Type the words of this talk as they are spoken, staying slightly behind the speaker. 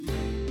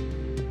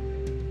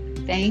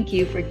Thank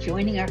you for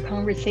joining our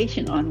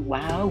conversation on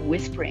Wow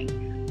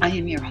Whispering. I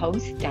am your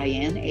host,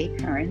 Diane A.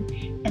 Curran,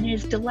 and it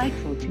is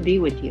delightful to be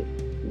with you.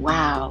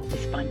 Wow is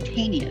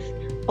spontaneous,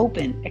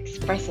 open,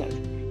 expressive.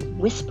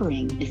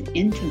 Whispering is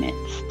intimate,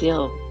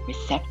 still,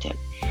 receptive.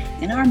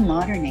 In our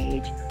modern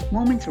age,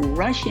 moments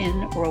rush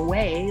in or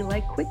away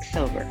like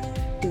quicksilver.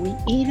 Do we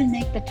even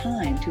make the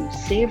time to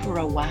savor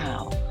a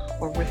wow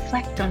or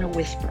reflect on a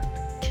whisper,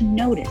 to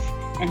notice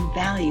and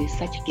value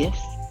such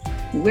gifts?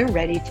 We're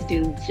ready to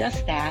do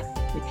just that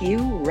with you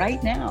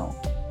right now.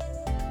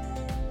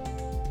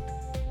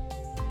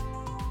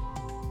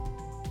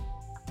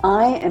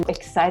 I am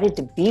excited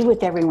to be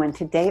with everyone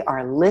today,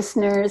 our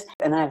listeners,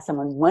 and I have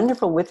someone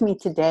wonderful with me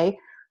today.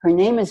 Her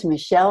name is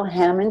Michelle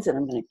Hammonds, and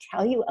I'm going to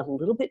tell you a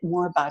little bit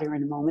more about her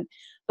in a moment.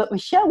 But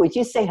Michelle, would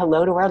you say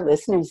hello to our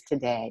listeners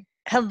today?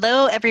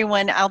 Hello,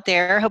 everyone out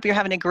there. Hope you're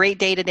having a great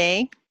day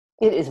today.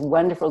 It is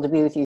wonderful to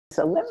be with you.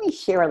 So let me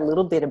share a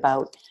little bit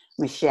about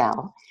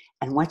Michelle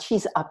and what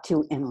she's up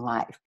to in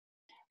life.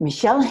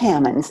 Michelle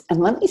Hammonds, and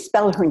let me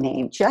spell her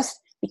name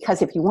just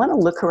because if you want to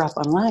look her up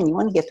online, you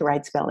want to get the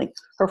right spelling.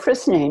 Her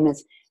first name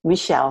is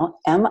Michelle,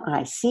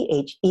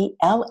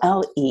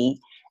 Michelle,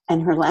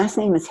 and her last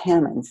name is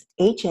Hammonds,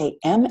 Hammons.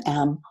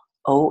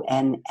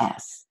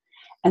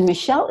 And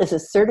Michelle is a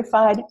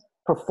certified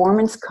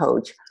performance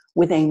coach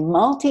with a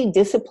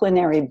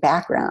multidisciplinary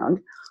background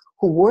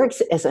who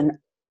works as an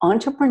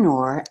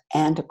entrepreneur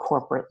and a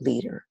corporate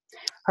leader.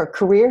 Her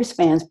career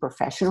spans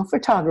professional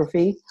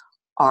photography,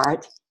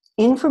 art,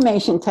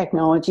 information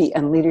technology,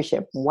 and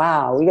leadership.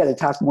 Wow, we got to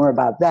talk more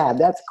about that.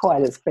 That's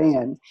quite a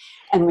span.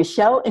 And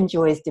Michelle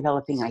enjoys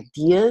developing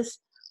ideas,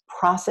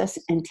 process,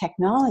 and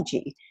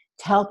technology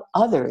to help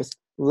others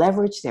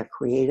leverage their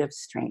creative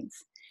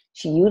strengths.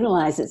 She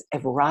utilizes a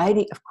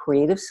variety of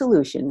creative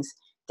solutions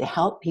to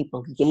help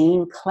people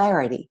gain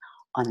clarity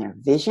on their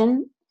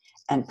vision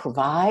and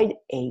provide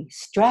a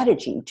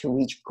strategy to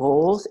reach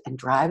goals and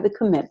drive the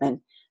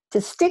commitment to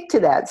stick to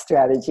that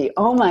strategy.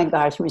 Oh my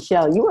gosh,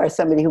 Michelle, you are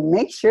somebody who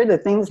makes sure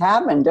that things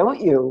happen,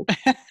 don't you?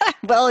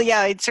 Well,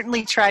 yeah, I'd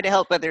certainly try to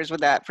help others with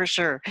that for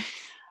sure.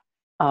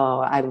 Oh,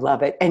 I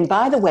love it. And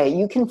by the way,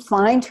 you can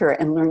find her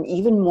and learn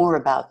even more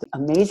about the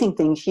amazing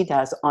things she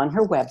does on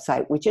her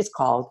website, which is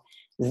called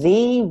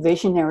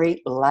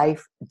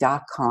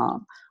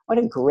thevisionarylife.com. What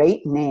a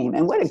great name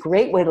and what a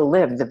great way to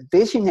live, the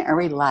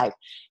visionary life.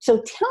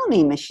 So tell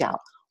me,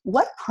 Michelle,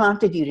 what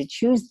prompted you to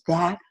choose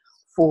that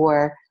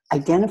for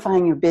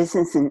identifying your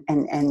business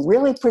and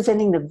really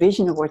presenting the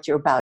vision of what you're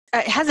about?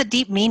 It has a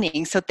deep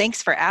meaning, so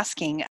thanks for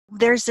asking.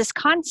 There's this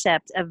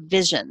concept of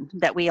vision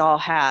that we all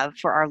have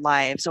for our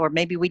lives, or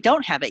maybe we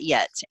don't have it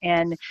yet.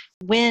 And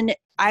when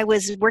I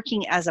was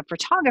working as a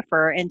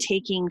photographer and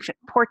taking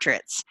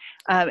portraits,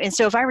 and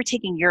so if I were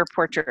taking your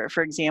portrait,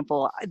 for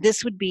example,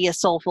 this would be a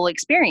soulful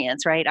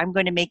experience, right? I'm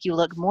going to make you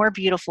look more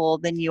beautiful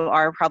than you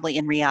are probably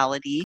in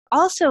reality.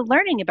 Also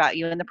learning about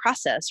you in the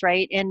process,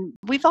 right? And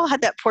we've all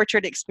had that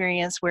portrait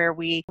experience where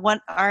we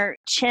want our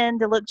chin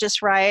to look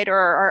just right, or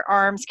our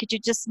arms. Could you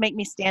just make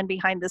me stand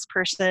behind this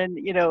person,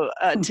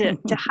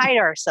 to hide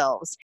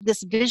ourselves?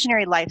 This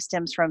visionary life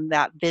stems from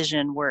that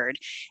vision word.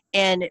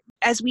 And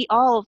as we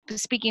all,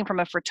 speaking from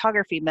a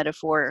photography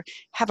metaphor,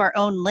 have our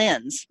own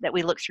lens that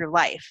we look through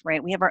life,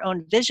 right? We have our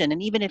own vision.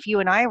 And even if you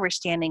and I were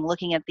standing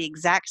looking at the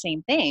exact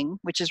same thing,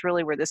 which is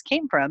really where this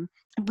came from,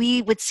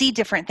 we would see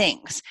different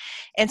things.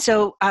 And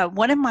so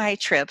one of my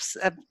trips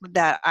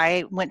that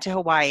I went to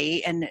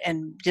Hawaii and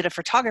did a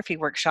photography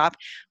workshop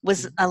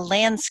was a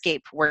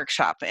landscape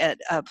workshop at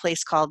a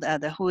place called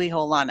the Hui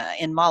Holana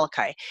in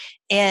Molokai.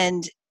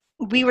 And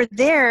we were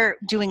there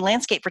doing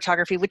landscape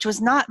photography, which was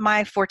not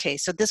my forte.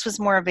 So this was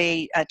more of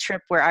a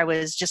trip where I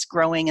was just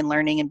growing and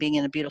learning and being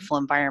in a beautiful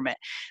environment.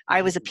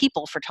 I was a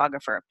people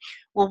photographer.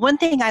 Well, one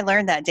thing I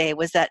learned that day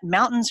was that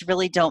mountains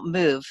really don't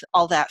move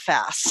all that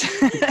fast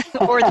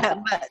or that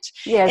much.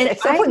 Yes,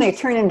 except when they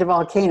turn into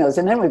volcanoes,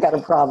 and then we've got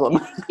a problem.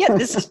 Yeah,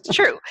 this is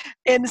true.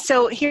 And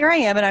so here I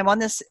am, and I'm on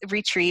this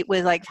retreat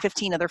with like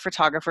 15 other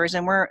photographers,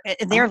 and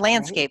they're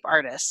landscape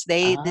artists.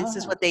 This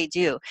is what they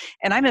do.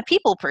 And I'm a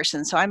people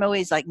person, so I'm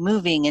always like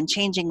moving and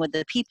changing with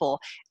the people.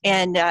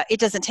 And it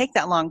doesn't take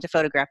that long to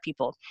photograph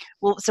people.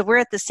 Well, so we're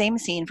at the same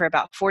scene for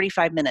about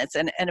 45 minutes.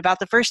 And about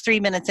the first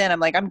 3 minutes in, I'm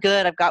like, I'm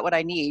good. I've got what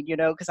I need,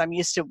 because I'm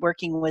used to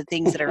working with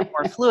things that are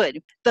more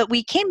fluid. But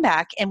we came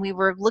back and we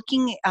were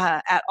looking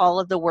at all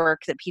of the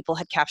work that people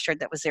had captured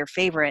that was their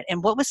favorite.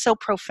 And what was so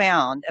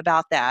profound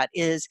about that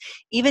is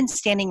even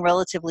standing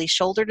relatively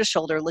shoulder to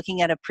shoulder,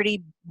 looking at a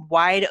pretty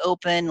wide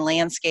open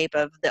landscape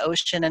of the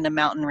ocean and a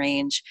mountain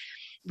range,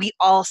 we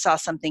all saw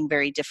something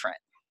very different.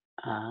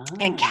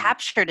 And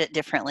captured it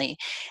differently.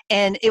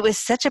 And it was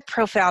such a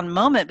profound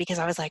moment because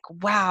I was like,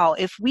 wow,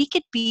 if we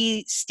could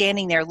be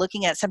standing there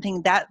looking at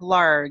something that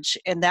large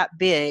and that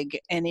big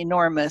and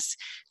enormous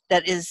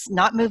that is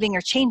not moving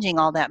or changing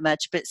all that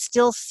much, but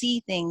still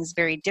see things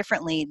very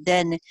differently,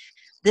 then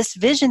this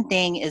vision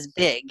thing is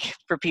big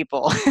for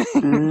people.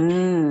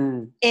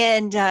 Mm.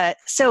 And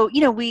so,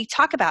 we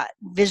talk about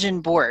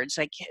vision boards,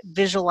 like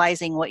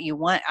visualizing what you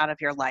want out of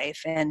your life.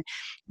 And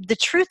the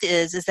truth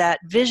is that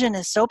vision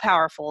is so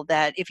powerful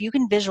that if you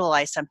can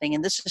visualize something,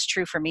 and this is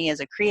true for me as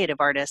a creative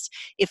artist,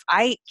 if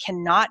I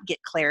cannot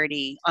get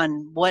clarity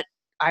on what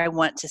I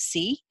want to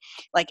see,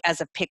 like as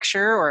a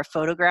picture or a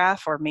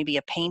photograph or maybe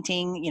a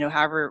painting,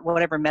 however,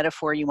 whatever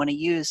metaphor you want to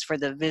use for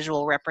the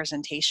visual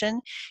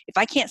representation, if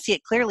I can't see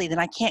it clearly, then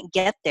I can't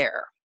get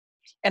there.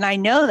 And I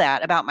know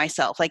that about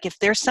myself. Like if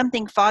there's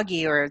something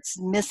foggy or it's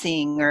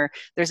missing or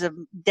there's a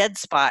dead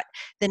spot,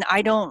 then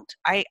I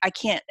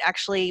can't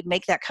actually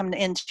make that come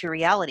into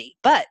reality.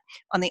 But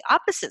on the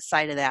opposite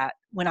side of that,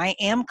 when I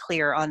am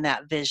clear on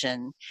that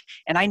vision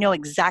and I know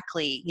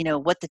exactly,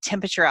 what the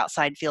temperature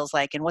outside feels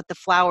like and what the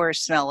flowers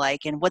smell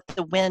like and what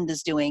the wind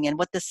is doing and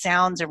what the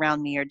sounds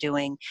around me are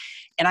doing,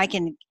 and I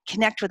can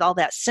connect with all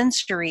that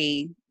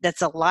sensory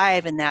that's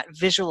alive in that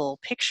visual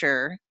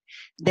picture,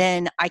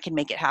 then I can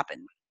make it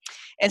happen.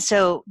 And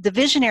so the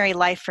visionary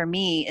life for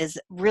me is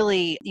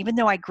really, even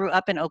though I grew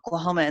up in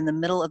Oklahoma in the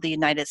middle of the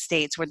United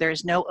States where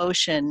there's no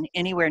ocean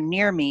anywhere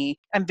near me,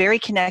 I'm very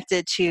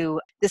connected to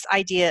this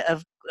idea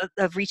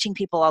of reaching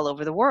people all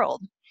over the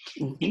world.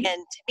 Mhm. And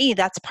to me,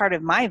 that's part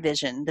of my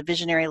vision. The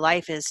visionary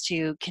life is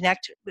to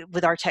connect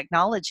with our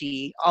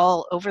technology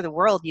all over the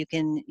world. You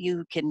can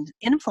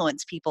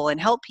influence people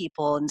and help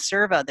people and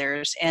serve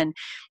others and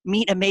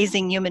meet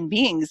amazing human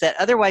beings that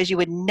otherwise you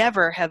would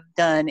never have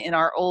done in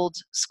our old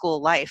school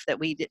life that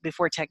we did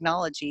before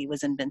technology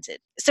was invented.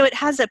 So it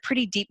has a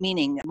pretty deep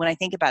meaning when I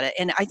think about it.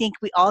 And I think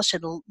we all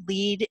should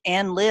lead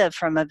and live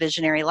from a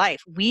visionary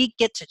life. We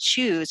get to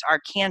choose our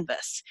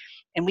canvas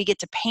and we get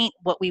to paint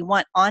what we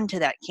want onto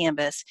that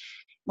canvas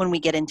when we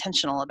get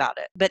intentional about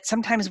it. But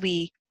sometimes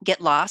we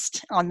get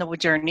lost on the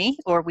journey,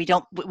 or we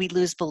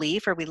lose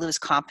belief, or we lose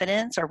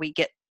confidence, or we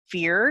get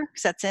fear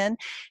sets in.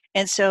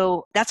 And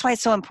so that's why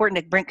it's so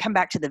important to come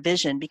back to the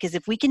vision, because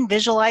if we can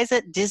visualize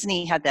it,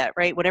 Disney had that,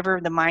 right?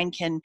 Whatever the mind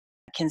can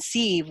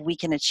conceive, we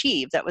can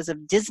achieve. That was a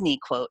Disney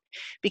quote,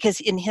 because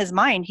in his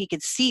mind, he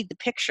could see the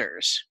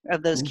pictures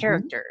of those Mhm.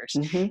 characters.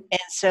 Mhm. And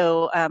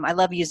so I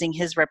love using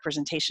his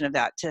representation of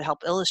that to help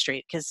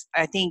illustrate, because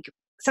I think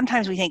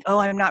sometimes we think, oh,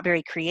 I'm not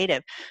very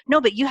creative.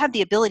 No, but you have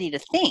the ability to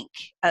think.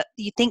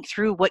 You think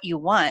through what you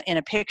want in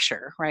a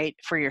picture, right,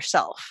 for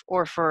yourself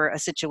or for a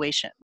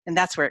situation. And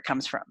that's where it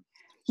comes from.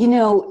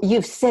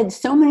 You've said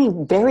so many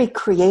very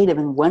creative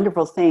and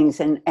wonderful things,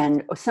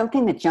 and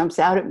something that jumps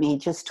out at me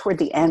just toward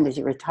the end as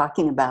you were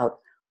talking about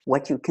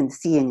what you can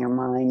see in your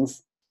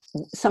mind's,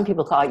 some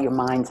people call it your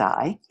mind's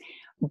eye,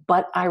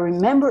 but I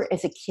remember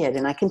as a kid,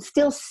 and I can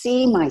still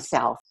see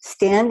myself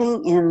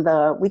standing in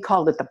we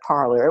called it the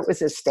parlor. It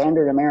was a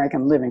standard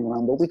American living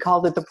room, but we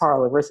called it the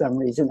parlor for some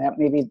reason. That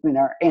maybe been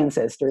our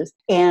ancestors.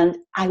 And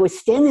I was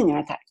standing there,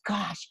 I thought,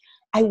 gosh,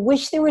 I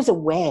wish there was a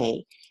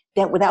way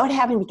that without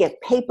having to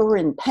get paper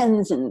and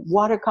pens and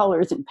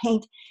watercolors and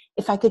paint,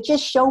 if I could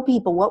just show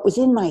people what was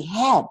in my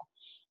head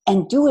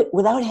and do it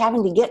without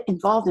having to get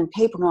involved in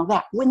paper and all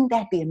that, wouldn't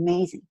that be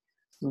amazing?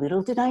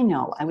 Little did I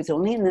know, I was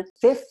only in the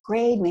 5th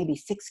grade, maybe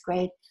 6th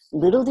grade.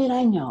 Little did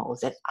I know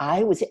that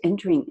I was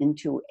entering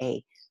into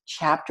a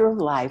chapter of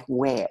life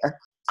where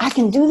I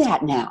can do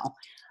that now,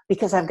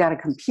 because I've got a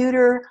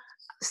computer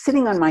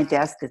sitting on my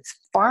desk that's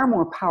far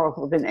more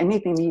powerful than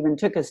anything that even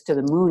took us to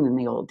the moon in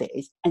the old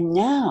days. And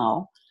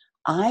now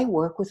I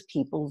work with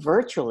people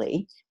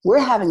virtually. We're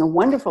having a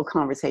wonderful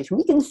conversation.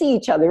 We can see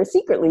each other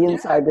secretly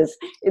inside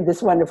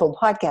this wonderful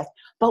podcast,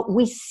 but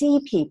we see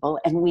people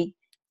and we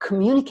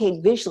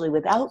communicate visually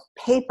without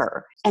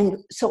paper. And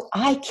so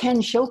I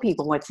can show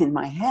people what's in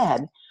my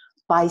head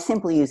by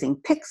simply using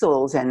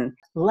pixels and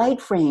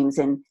light frames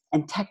and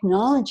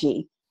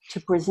technology to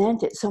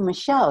present it. So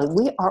Michelle,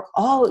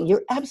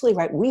 you're absolutely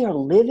right. We are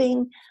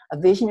living a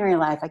visionary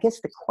life. I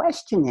guess the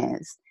question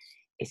is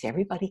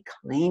everybody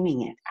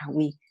claiming it? Are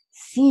we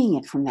seeing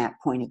it from that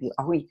point of view?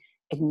 Are we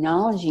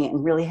acknowledging it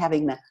and really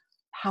having the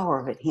power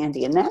of it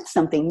handy? And that's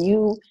something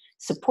you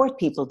support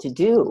people to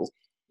do.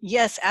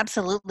 Yes,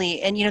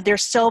 absolutely. And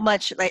there's so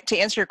much, like, to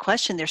answer your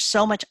question, there's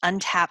so much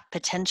untapped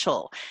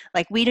potential.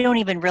 Like, we don't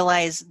even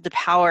realize the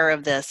power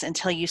of this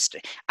until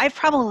I've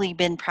probably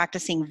been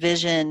practicing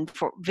vision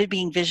for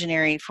being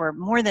visionary for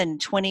more than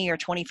 20 or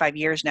 25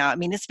 years now. I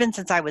mean, it's been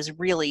since I was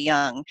really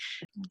young,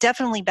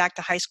 definitely back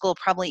to high school,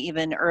 probably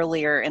even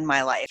earlier in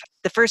my life.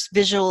 The first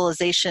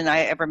visualization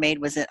I ever made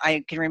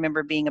I can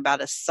remember being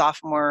about a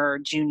sophomore or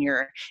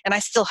junior, and I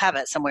still have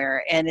it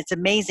somewhere. And it's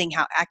amazing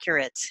how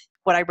accurate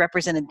what I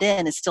represented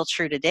then is still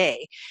true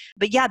today.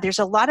 But yeah, there's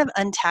a lot of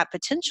untapped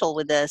potential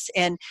with this.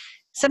 And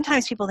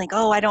sometimes people think,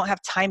 oh, I don't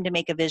have time to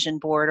make a vision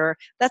board, or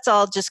that's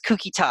all just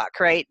kooky talk,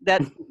 right?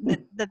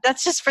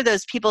 That's just for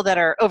those people that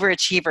are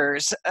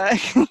overachievers. Or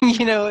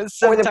the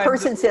Sometimes.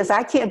 person says,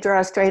 I can't draw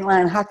a straight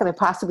line. How could I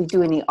possibly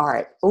do any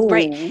art?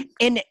 Right. Oh,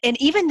 And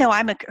even though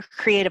I'm a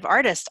creative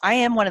artist, I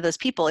am one of those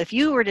people. If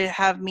you were to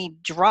have me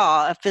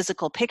draw a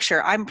physical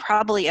picture, I'm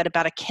probably at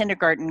about a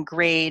kindergarten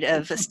grade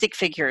of stick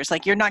figures.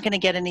 Like, you're not going to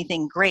get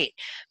anything great.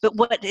 But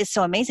what is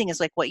so amazing is,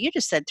 like what you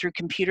just said, through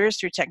computers,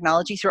 through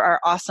technology, through our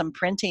awesome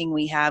printing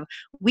we have,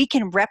 we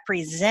can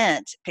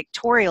represent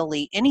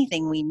pictorially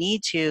anything we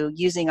need to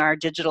using our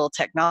digital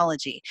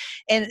technology.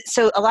 And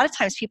so a lot of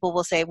times people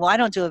will say, well, I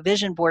don't do a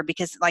vision board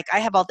because like I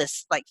have all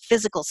this like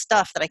physical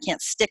stuff that I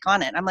can't stick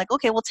on it. I'm like,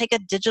 okay, we'll take a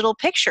digital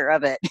picture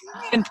of it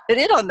and put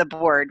it on the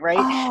board, right?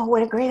 oh,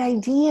 what a great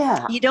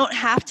idea. You don't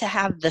have to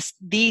have the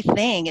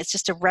thing. It's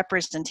just a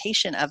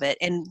representation of it.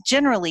 And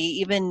generally,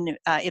 even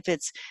if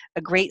it's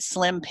a great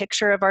slim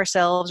picture of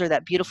ourselves, or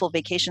that beautiful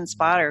vacation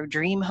spot, or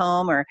dream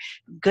home, or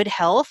good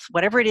health,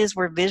 whatever it is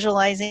we're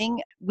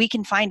visualizing, we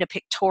can find a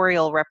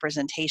pictorial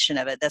representation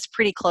of it that's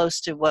pretty close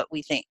to what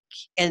we think.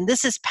 And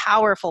this is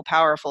powerful,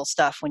 powerful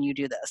stuff when you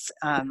do this.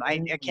 I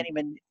can't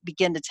even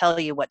begin to tell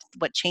you what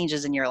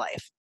changes in your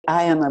life.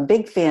 I am a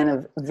big fan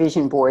of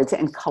vision boards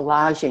and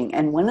collaging.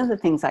 And one of the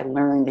things I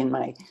learned in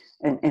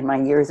my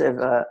years of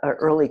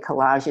early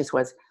collages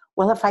was,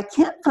 well, if I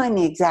can't find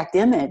the exact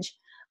image,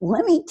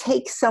 let me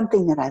take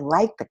something that I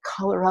like the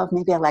color of.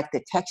 Maybe I like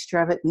the texture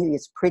of it. Maybe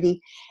it's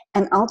pretty,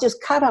 and I'll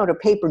just cut out a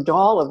paper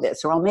doll of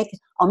this, or I'll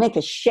make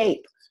a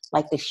shape,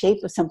 like the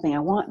shape of something I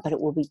want, but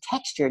it will be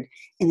textured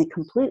in a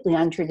completely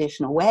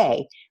untraditional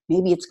way.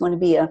 Maybe it's going to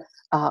be a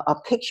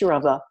picture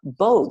of a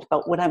boat,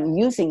 but what I'm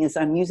using is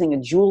I'm using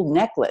a jeweled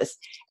necklace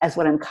as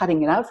what I'm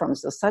cutting it out from.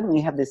 So suddenly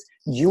you have this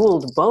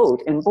jeweled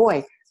boat, and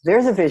boy,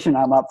 there's a vision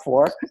I'm up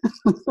for.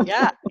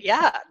 Yeah.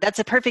 That's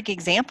a perfect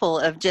example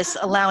of just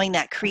allowing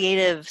that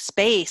creative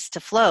space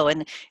to flow.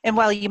 And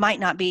while you might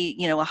not be,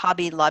 a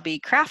Hobby Lobby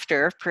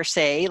crafter per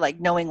se, like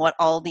knowing what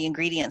all the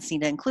ingredients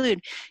need to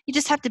include, you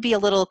just have to be a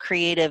little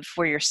creative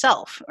for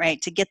yourself, right?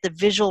 To get the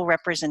visual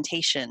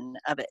representation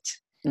of it.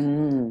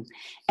 Mm.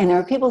 And there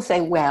are people who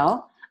say,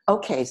 well,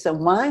 okay, so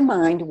my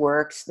mind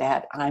works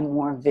that I'm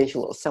more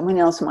visual. Someone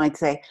else might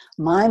say,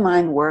 my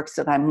mind works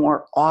that I'm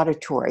more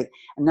auditory.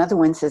 Another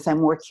one says I'm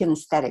more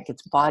kinesthetic,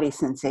 it's body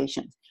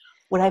sensations.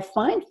 What I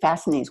find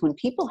fascinating is when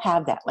people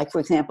have that, like for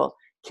example,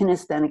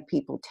 kinesthetic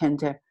people tend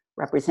to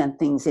represent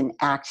things in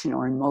action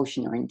or in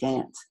motion or in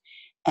dance.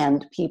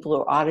 And people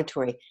who are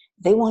auditory,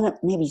 they want to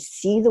maybe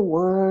see the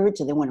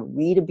words, or they want to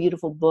read a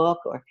beautiful book,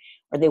 or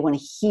they want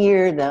to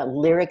hear the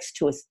lyrics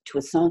to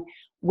a song.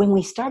 When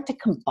we start to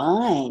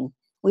combine,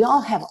 we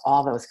all have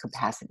all those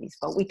capacities,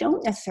 but we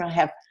don't necessarily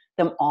have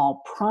them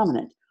all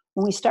prominent.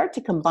 When we start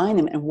to combine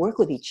them and work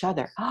with each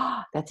other,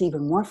 that's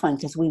even more fun,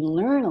 because we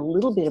learn a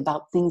little bit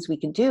about things we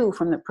can do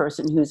from the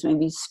person who's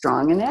maybe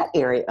strong in that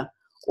area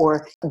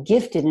or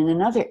gifted in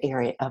another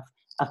area of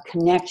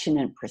connection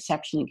and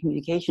perception and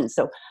communication.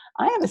 So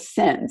I have a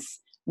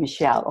sense,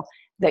 Michelle,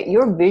 that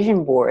your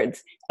vision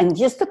boards, and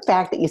just the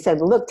fact that you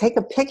said, look, take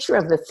a picture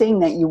of the thing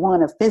that you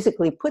want to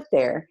physically put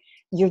there,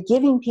 you're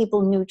giving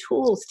people new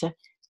tools to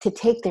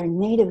take their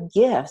native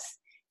gifts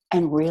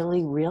and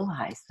really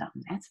realize them.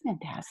 That's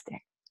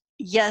fantastic.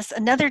 Yes,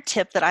 another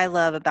tip that I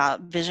love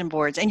about vision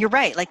boards, and you're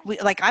right, like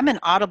I'm an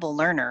audible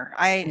learner.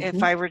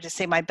 If I were to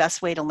say my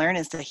best way to learn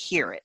is to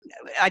hear it.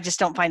 I just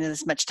don't find it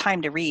as much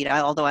time to read,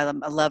 although I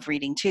love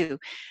reading too.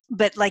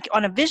 But like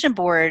on a vision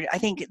board, I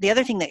think the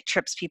other thing that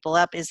trips people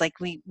up is like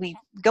we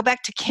go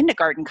back to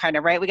kindergarten kind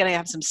of, right? We got to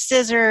have some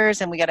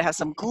scissors and we got to have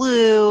some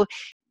glue,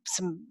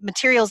 some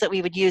materials that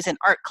we would use in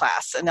art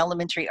class, an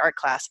elementary art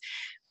class.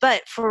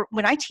 But for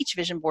when I teach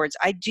vision boards,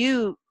 I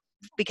do,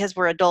 because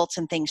we're adults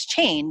and things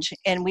change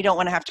and we don't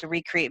want to have to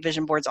recreate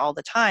vision boards all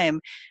the time.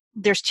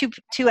 There's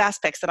two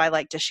aspects that I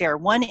like to share.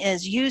 One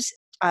is use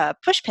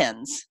push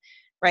pins,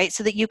 right?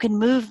 So that you can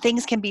move,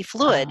 things can be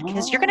fluid,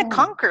 because you're going to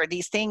conquer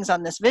these things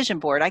on this vision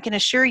board. I can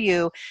assure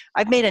you,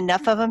 I've made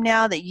enough of them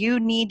now that you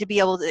need to be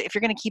able to, if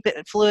you're going to keep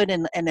it fluid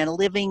and a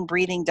living,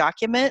 breathing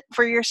document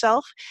for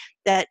yourself,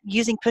 that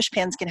using push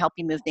pins can help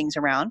you move things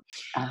around.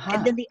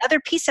 And then the other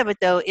piece of it,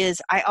 though,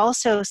 is I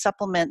also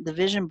supplement the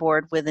vision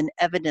board with an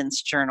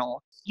evidence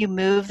journal. You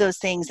move those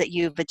things that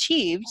you've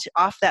achieved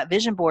off that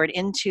vision board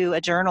into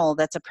a journal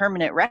that's a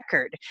permanent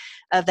record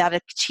of that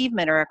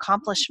achievement or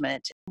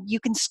accomplishment. You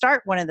can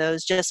start one of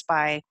those just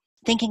by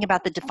thinking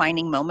about the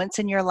defining moments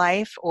in your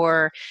life,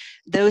 or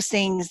those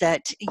things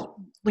that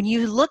when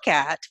you look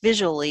at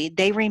visually,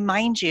 they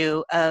remind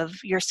you of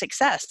your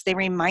success. They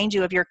remind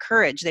you of your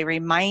courage. They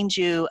remind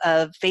you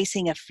of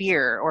facing a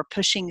fear or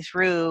pushing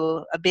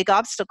through a big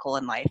obstacle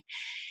in life.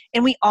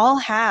 And we all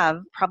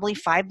have probably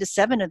 5 to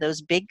 7 of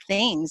those big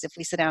things, if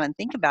we sit down and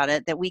think about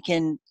it, that we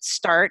can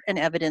start an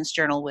evidence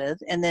journal with.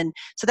 And then,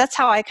 so that's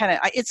how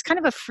it's kind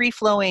of a free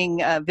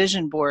flowing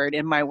vision board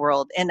in my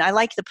world. And I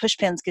like the push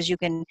pins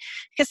because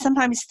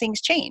sometimes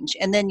things change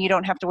and then you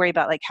don't have to worry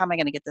about like, how am I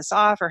going to get this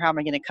off or how am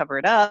I going to cover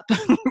it up?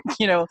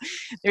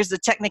 There's the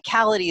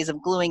technicalities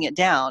of gluing it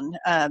down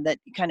that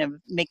kind of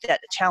make that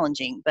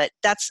challenging. But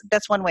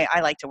that's one way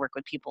I like to work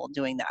with people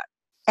doing that.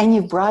 And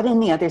you brought in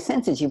the other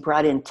senses. You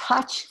brought in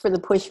touch for the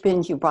push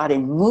pins. You brought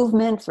in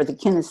movement for the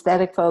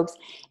kinesthetic folks.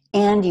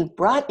 And you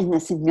brought in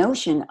this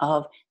notion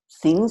of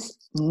things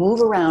move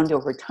around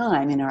over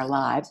time in our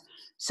lives.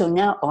 So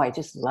now, I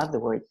just love the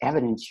word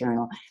evidence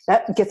journal.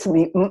 That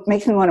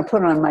makes me want to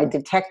put on my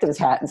detective's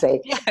hat and say,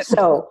 yes.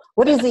 So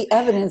what is the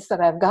evidence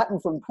that I've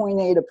gotten from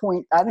point A to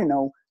point,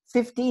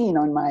 15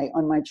 on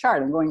my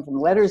chart? I'm going from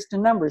letters to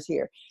numbers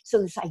here. So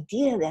this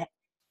idea that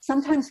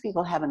sometimes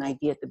people have an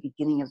idea at the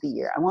beginning of the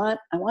year. I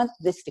want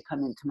this to come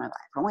into my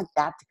life. I want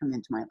that to come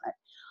into my life.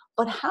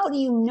 But how do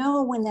you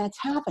know when that's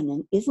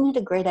happening? Isn't it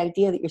a great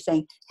idea that you're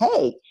saying,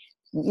 hey,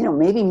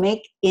 maybe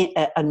make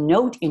a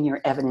note in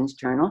your evidence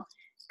journal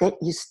that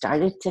you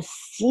started to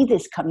see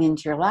this come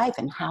into your life,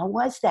 and how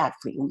was that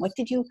for you? And what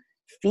did you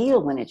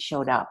feel when it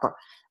showed up?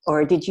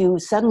 Or did you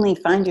suddenly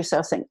find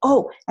yourself saying,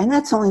 and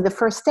that's only the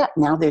first step.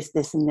 Now there's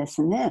this and this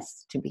and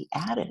this to be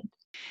added.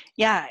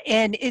 Yeah,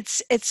 and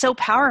it's so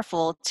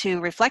powerful to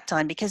reflect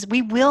on, because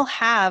we will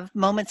have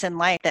moments in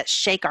life that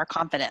shake our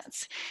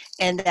confidence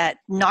and that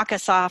knock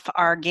us off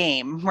our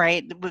game,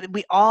 right?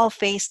 We all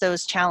face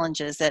those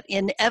challenges that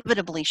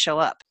inevitably show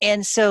up.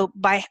 And so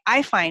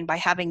I find by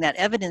having that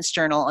evidence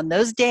journal on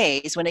those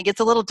days when it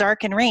gets a little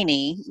dark and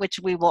rainy, which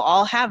we will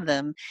all have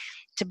them,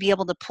 to be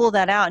able to pull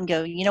that out and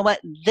go, you know what,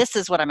 this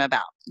is what I'm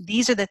about.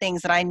 These are the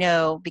things that I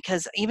know,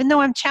 because even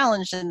though I'm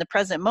challenged in the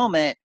present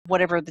moment,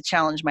 whatever the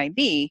challenge might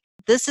be,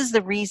 this is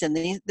the reason,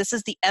 this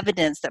is the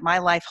evidence that my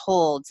life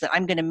holds that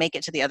I'm going to make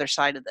it to the other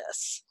side of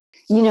this.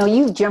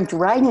 You jumped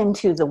right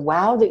into the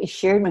wow that you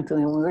shared with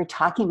me when we were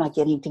talking about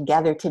getting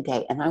together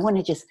today. And I want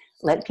to just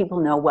let people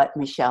know what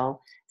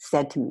Michelle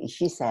said to me.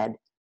 She said,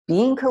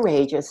 being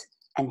courageous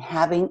and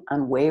having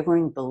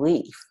unwavering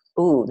belief.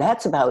 Ooh,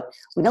 that's about,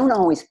 we don't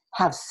always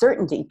have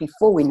certainty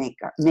before we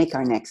make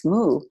our next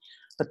move,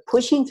 but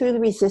pushing through the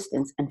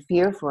resistance and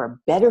fear for a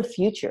better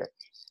future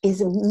is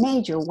a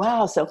major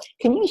wow. So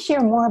can you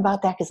share more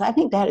about that? Because I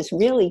think that is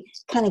really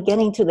kind of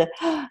getting to the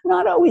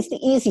not always the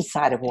easy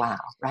side of wow,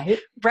 right?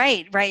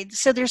 Right.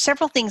 So there's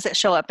several things that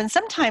show up, and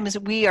sometimes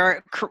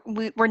we're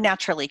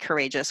naturally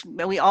courageous.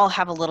 We all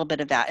have a little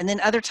bit of that, and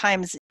then other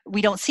times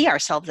we don't see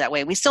ourselves that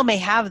way. We still may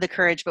have the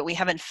courage, but we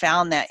haven't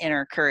found that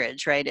inner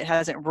courage, right? It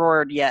hasn't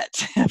roared yet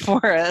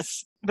for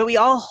us. But we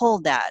all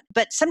hold that.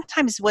 But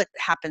sometimes what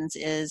happens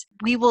is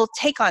we will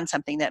take on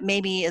something that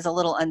maybe is a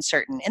little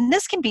uncertain. And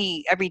this can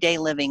be everyday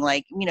living,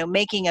 like,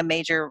 making a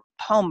major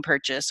home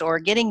purchase or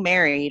getting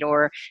married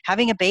or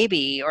having a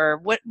baby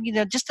or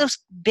just those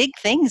big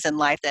things in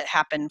life that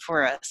happen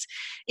for us.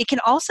 It can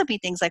also be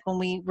things like when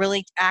we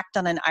really act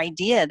on an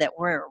idea that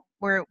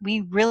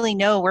we really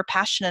know we're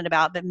passionate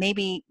about, but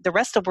maybe the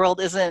rest of the world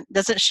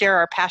doesn't share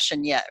our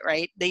passion yet,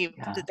 right?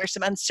 There's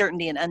some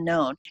uncertainty and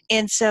unknown.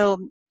 And so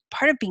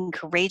part of being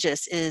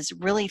courageous is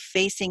really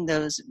facing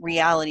those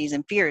realities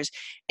and fears.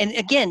 And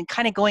again,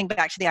 kind of going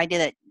back to the idea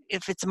that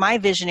if it's my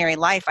visionary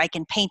life, I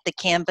can paint the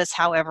canvas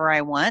however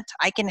I want.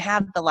 I can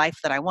have the life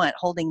that I want.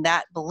 Holding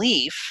that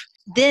belief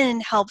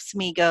then helps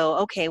me go,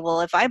 okay,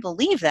 well, if I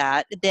believe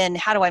that, then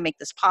how do I make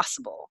this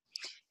possible?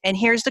 And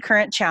here's the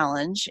current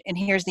challenge, and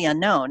here's the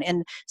unknown.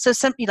 And so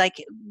we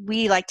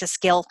like to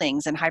scale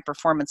things in high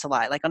performance a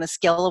lot. Like on a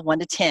scale of 1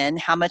 to 10,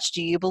 how much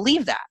do you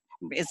believe that?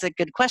 Is a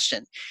good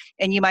question.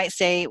 And you might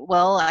say,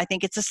 well, I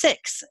think it's a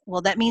 6.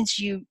 Well, that means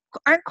you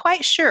aren't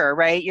quite sure,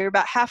 right? You're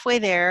about halfway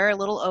there, a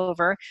little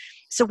over.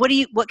 So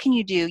what can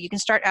you do? You can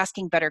start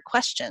asking better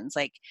questions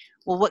like,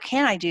 well, what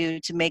can I do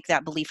to make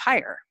that belief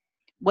higher?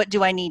 What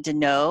do I need to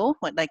know?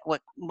 What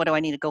do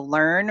I need to go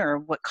learn? Or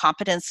what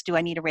competence do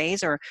I need to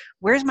raise? Or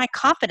where's my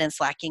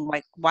confidence lacking?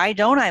 Like, why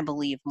don't I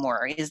believe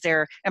more?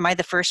 Am I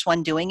the first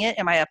one doing it?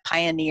 Am I a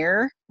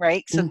pioneer?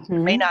 Right? So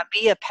there may not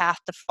be a path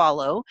to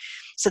follow.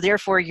 So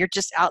therefore you're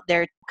just out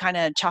there kind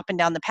of chopping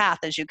down the path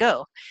as you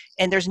go.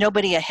 And there's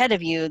nobody ahead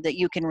of you that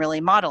you can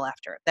really model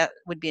after. That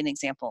would be an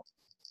example.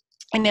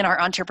 And in our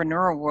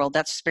entrepreneurial world,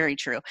 that's very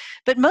true.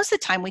 But most of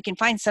the time, we can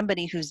find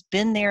somebody who's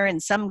been there in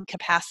some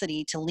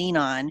capacity to lean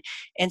on.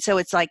 And so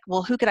it's like,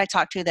 well, who could I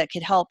talk to that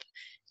could help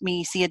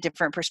me see a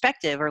different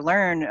perspective or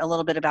learn a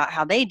little bit about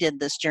how they did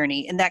this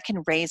journey? And that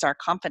can raise our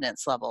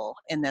confidence level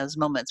in those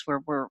moments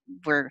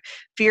where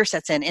fear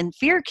sets in. And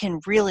fear can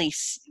really,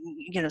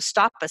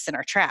 stop us in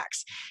our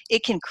tracks.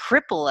 It can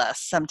cripple us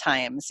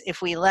sometimes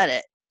if we let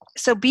it.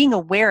 So being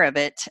aware of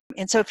it.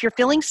 And so if you're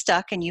feeling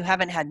stuck and you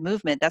haven't had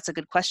movement, that's a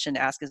good question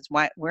to ask is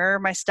where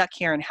am I stuck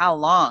here and how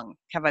long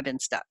have I been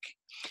stuck?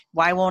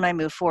 Why won't I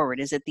move forward?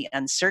 Is it the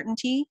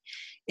uncertainty?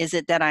 Is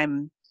it that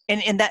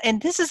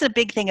and this is a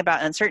big thing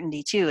about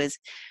uncertainty too, is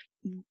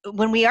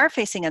when we are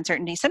facing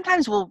uncertainty,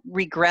 sometimes we'll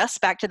regress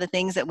back to the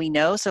things that we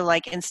know. So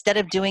like instead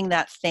of doing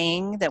that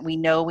thing that we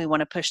know we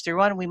want to push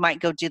through on, we might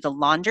go do the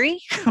laundry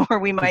or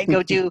we might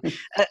go do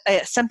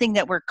something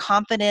that we're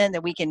confident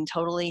that we can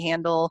totally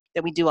handle,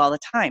 that we do all the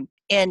time.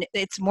 And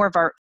it's more of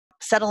our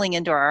settling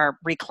into our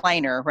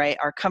recliner, right?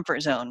 Our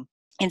comfort zone.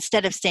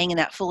 Instead of staying in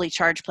that fully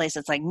charged place,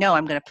 it's like, no,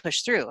 I'm going to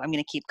push through. I'm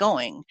going to keep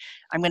going.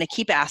 I'm going to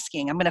keep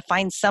asking. I'm going to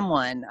find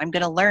someone. I'm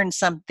going to learn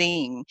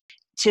something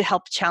to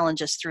help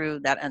challenge us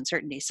through that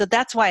uncertainty. So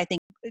that's why I think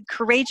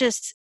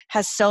courageous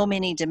has so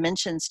many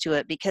dimensions to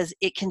it, because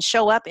it can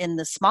show up in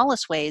the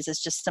smallest ways as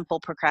just simple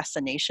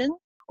procrastination,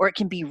 or it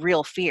can be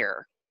real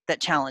fear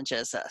that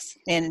challenges us.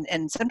 And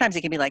sometimes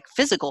it can be like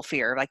physical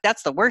fear, like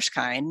that's the worst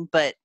kind,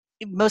 but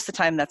most of the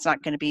time that's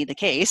not going to be the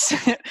case.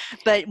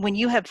 But when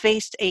you have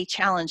faced a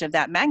challenge of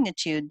that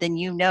magnitude, then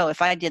you know,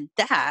 if I did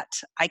that,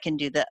 I can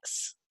do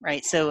this,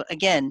 right? So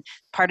again,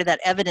 part of that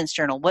evidence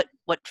journal, what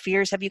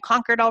fears have you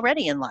conquered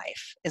already in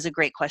life, is a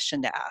great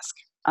question to ask.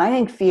 I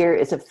think fear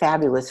is a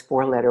fabulous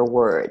 4-letter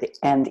word,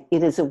 and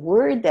it is a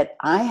word that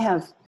I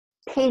have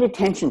paid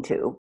attention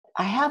to.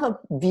 I have a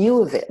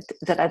view of it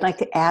that I'd like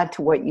to add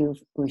to what you've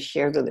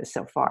shared with us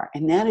so far,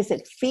 and that is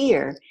that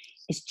fear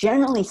is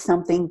generally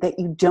something that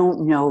you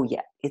don't know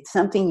yet. It's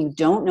something you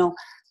don't know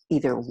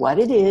either what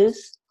it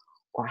is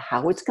or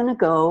how it's going to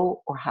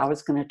go or how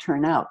it's going to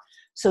turn out.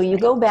 So you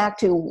go back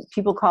to,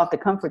 people call it the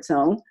comfort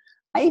zone.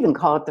 I even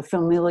call it the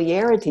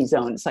familiarity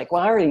zone. It's like,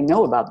 well, I already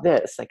know about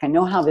this. Like, I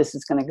know how this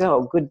is going to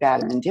go, good,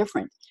 bad, or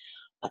indifferent.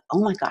 But oh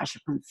my gosh,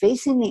 if I'm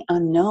facing the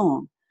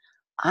unknown,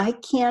 I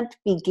can't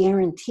be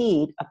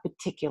guaranteed a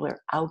particular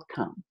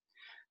outcome.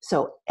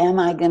 So am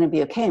I going to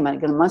be okay? Am I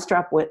going to muster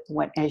up what,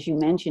 as you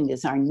mentioned,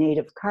 is our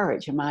native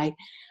courage? Am I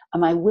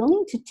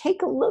willing to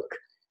take a look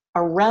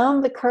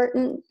around the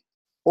curtain,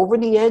 over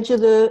the edge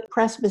of the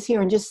precipice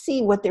here, and just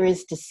see what there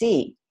is to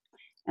see?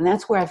 And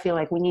that's where I feel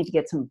like we need to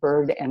get some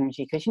bird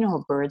energy, because you know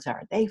how birds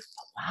are. They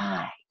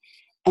fly,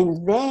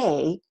 and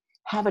they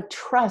have a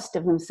trust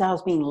of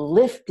themselves being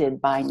lifted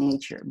by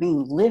nature,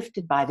 being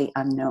lifted by the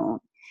unknown.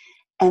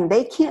 And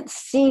they can't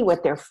see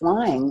what they're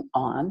flying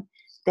on.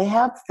 They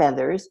have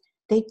feathers.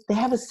 They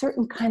have a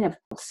certain kind of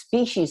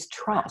species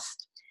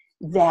trust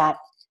that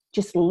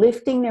just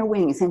lifting their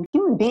wings, and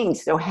human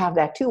beings don't have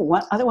that too.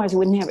 Otherwise, we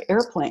wouldn't have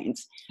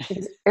airplanes,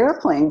 because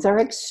airplanes are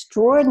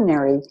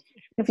extraordinary.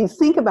 If you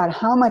think about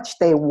how much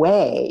they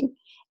weigh,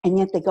 and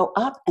yet they go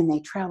up and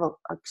they travel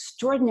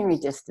extraordinary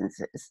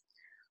distances,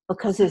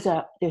 because there's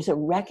a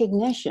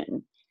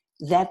recognition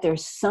that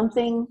there's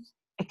something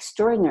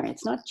extraordinary.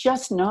 It's not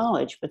just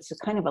knowledge, but it's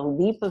a kind of a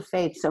leap of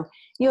faith. So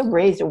you have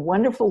raised a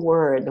wonderful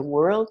word. The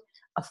world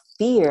of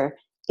fear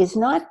is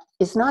not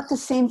the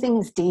same thing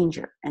as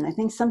danger. And I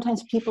think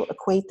sometimes people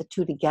equate the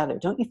two together.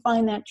 Don't you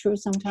find that true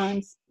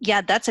sometimes?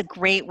 Yeah, that's a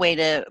great way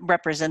to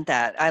represent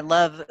that. I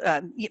love,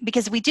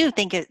 because we do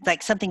think it,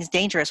 like something's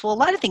dangerous. Well, a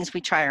lot of things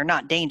we try are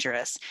not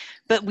dangerous,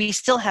 but we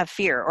still have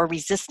fear or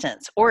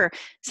resistance, or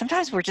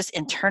sometimes we're just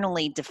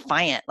internally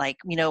defiant. Like,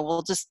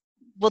 we'll just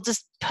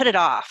put it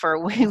off, or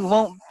we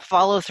won't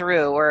follow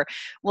through, or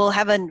we'll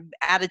have an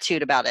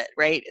attitude about it,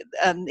 right?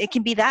 It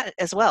can be that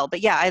as well. But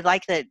yeah, I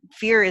like that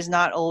fear is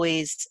not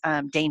always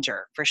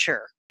danger, for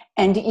sure.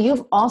 And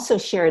you've also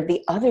shared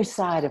the other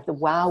side of the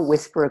wow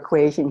whisper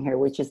equation here,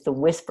 which is the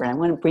whisper. And I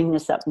want to bring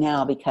this up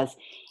now because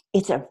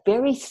it's a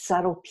very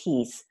subtle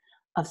piece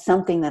of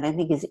something that I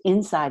think is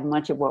inside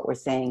much of what we're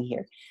saying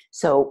here.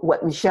 So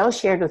what Michelle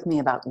shared with me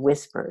about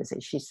whispers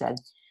is she said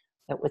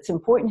that what's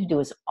important to do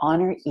is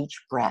honor each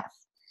breath.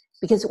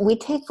 Because we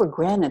take for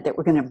granted that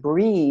we're going to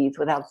breathe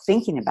without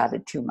thinking about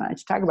it too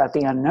much. Talk about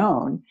the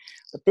unknown.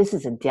 But this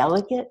is a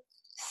delicate,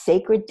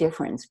 sacred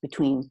difference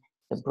between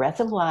the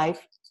breath of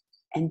life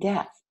and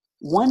death.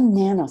 1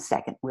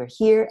 nanosecond, we're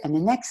here, and the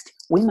next,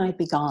 we might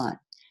be gone.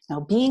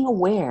 Now, being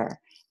aware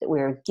that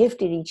we're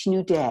gifted each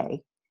new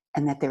day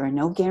and that there are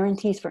no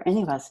guarantees for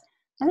any of us,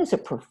 that is a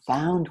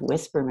profound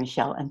whisper,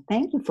 Michelle. And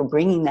thank you for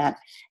bringing that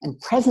and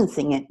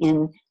presencing it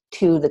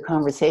into the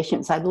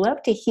conversations. I'd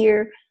love to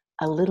hear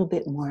a little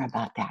bit more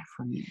about that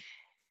from you.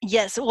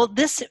 Yes. Well,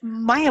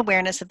 my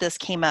awareness of this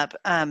came up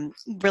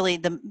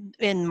really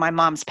in my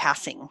mom's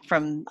passing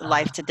from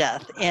life to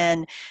death.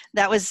 And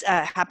that was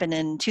happened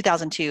in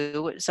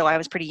 2002. So I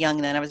was pretty young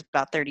then. I was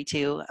about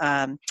 32.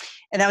 And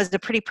that was a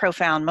pretty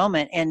profound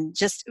moment. And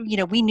just,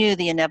 we knew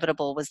the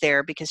inevitable was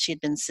there because she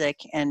had been sick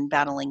and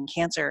battling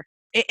cancer.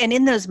 And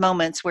in those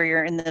moments where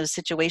you're in those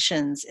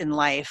situations in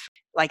life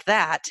like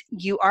that,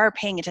 you are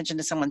paying attention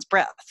to someone's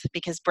breath,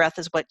 because breath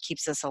is what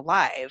keeps us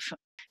alive.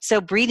 So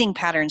breathing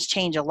patterns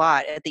change a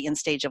lot at the end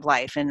stage of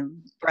life, and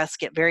breaths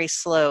get very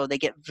slow. They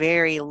get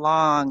very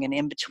long and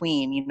in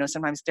between,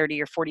 sometimes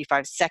 30 or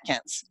 45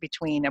 seconds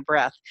between a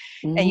breath.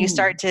 And you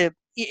start to,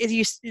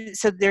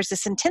 so there's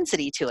this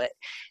intensity to it.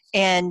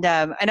 And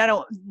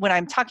when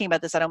I'm talking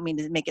about this, I don't mean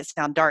to make it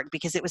sound dark,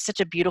 because it was such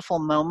a beautiful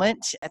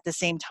moment. At the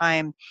same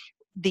time,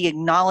 the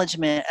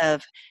acknowledgement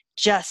of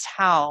just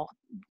how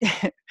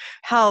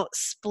how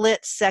split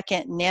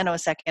second,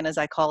 nanosecond, as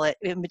I call it,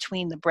 in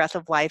between the breath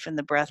of life and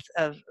the breath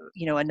of,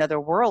 another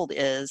world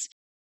is.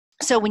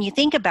 So when you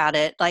think about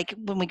it, like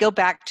when we go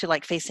back to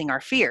like facing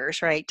our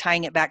fears, right,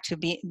 tying it back to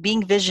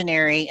being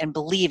visionary and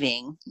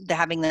believing,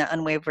 having the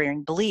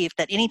unwavering belief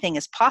that anything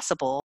is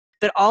possible,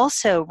 but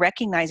also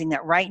recognizing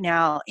that right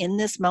now in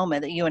this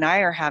moment that you and I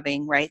are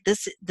having, right,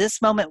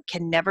 this moment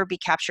can never be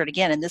captured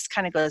again. And this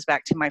kind of goes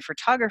back to my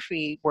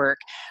photography work,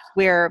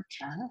 where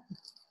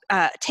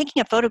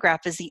taking a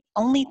photograph is the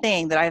only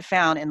thing that I've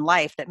found in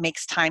life that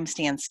makes time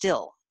stand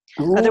still.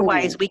 Ooh.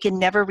 Otherwise, we can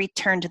never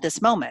return to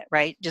this moment,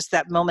 right? Just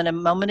that moment a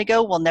moment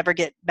ago, we'll never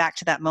get back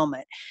to that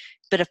moment.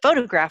 But a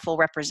photograph will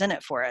represent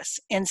it for us.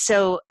 And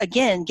so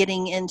again,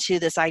 getting into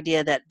this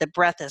idea that the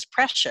breath is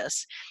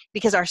precious,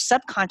 because our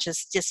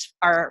subconscious, just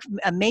our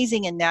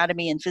amazing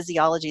anatomy and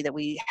physiology that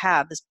we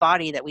have, this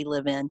body that we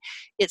live in,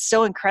 it's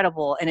so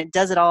incredible, and it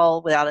does it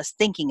all without us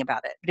thinking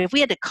about it. But if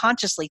we had to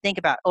consciously think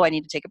about, oh, I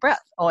need to take a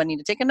breath, oh, I need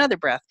to take another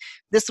breath,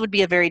 this would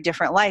be a very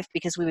different life,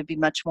 because we would be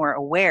much more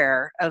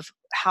aware of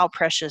how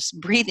precious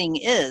breathing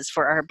is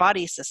for our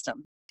body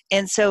system.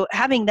 And so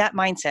having that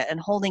mindset and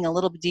holding a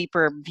little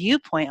deeper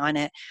viewpoint on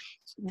it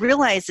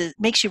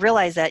makes you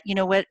realize that, you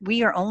know what,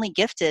 we are only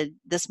gifted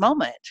this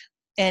moment.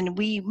 And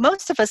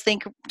most of us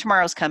think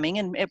tomorrow's coming,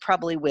 and it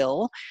probably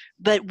will,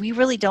 but we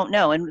really don't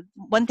know. And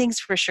one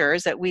thing's for sure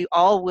is that we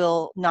all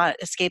will not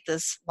escape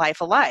this life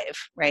alive,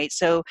 right?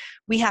 So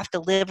we have to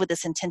live with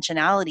this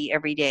intentionality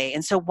every day.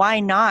 And so why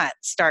not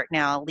start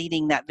now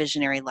leading that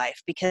visionary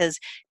life? Because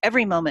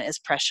every moment is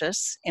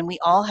precious, and we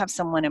all have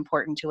someone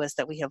important to us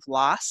that we have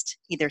lost,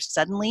 either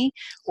suddenly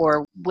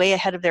or way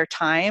ahead of their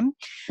time.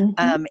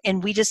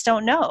 And we just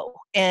don't know.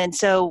 And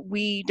so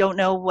we don't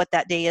know what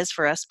that day is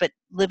for us, but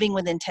living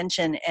with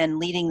intention and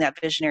leading that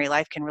visionary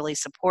life can really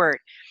support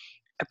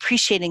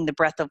appreciating the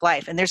breath of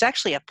life. And there's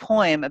actually a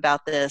poem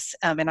about this,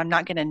 and I'm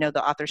not going to know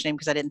the author's name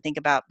because I didn't think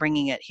about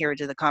bringing it here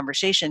to the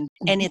conversation.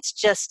 And it's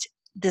just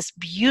this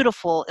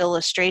beautiful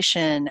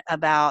illustration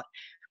about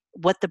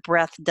what the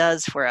breath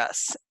does for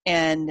us.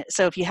 And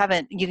so if you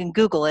haven't, you can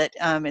Google it.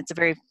 It's a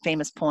very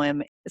famous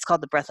poem. It's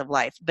called The Breath of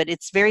Life, but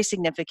it's very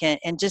significant.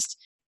 And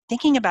just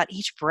thinking about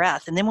each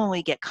breath, and then when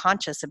we get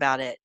conscious about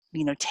it,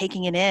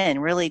 taking it in,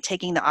 really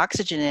taking the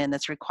oxygen in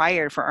that's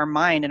required for our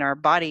mind and our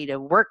body to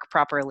work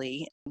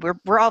properly.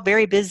 We're all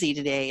very busy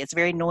today. It's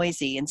very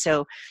noisy. And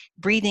so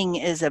breathing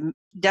is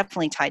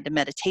definitely tied to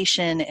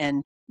meditation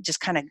and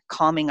just kind of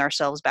calming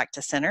ourselves back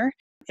to center.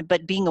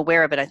 But being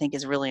aware of it, I think,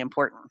 is really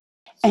important.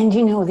 And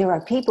there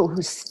are people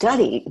who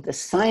study the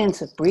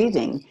science of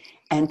breathing,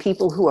 and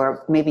people who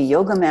are maybe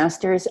yoga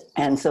masters,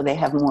 and so they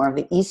have more of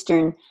the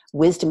Eastern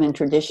wisdom and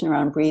tradition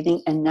around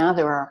breathing. And now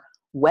there are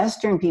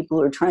Western people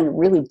who are trying to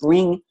really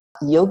bring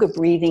yoga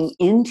breathing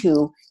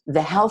into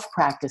the health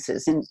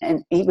practices.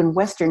 And even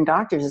Western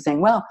doctors are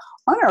saying, well,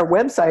 on our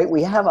website,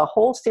 we have a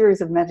whole series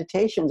of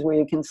meditations where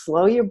you can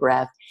slow your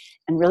breath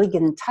and really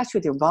get in touch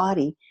with your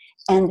body.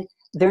 And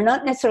they're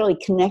not necessarily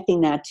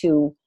connecting that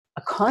to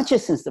a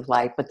consciousness of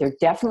life, but they're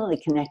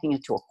definitely connecting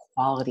it to a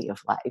quality of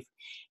life.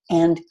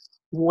 And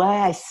why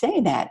I say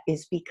that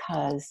is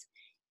because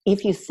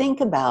if you think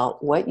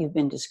about what you've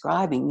been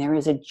describing, there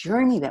is a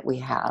journey that we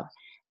have,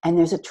 and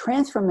there's a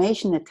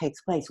transformation that takes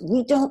place.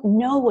 We don't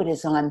know what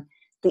is on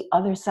the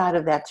other side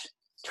of that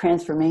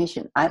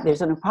transformation.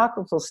 There's an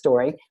apocryphal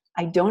story.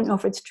 I don't know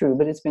if it's true,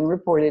 but it's been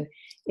reported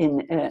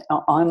in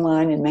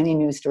online in many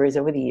news stories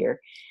over the year.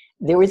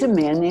 There was a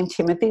man named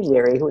Timothy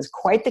Leary who was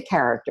quite the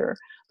character,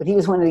 but he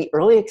was one of the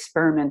early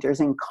experimenters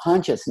in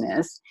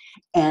consciousness,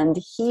 and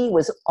he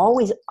was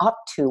always up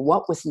to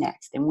what was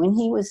next. And when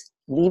he was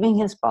leaving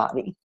his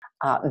body,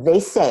 they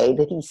say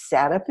that he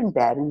sat up in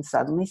bed and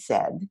suddenly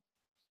said,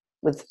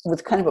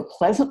 with kind of a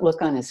pleasant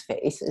look on his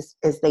face,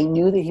 as they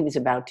knew that he was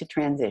about to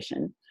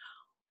transition,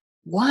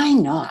 why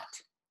not?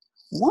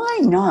 Why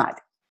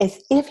not? As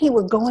if he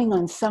were going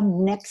on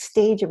some next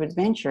stage of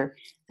adventure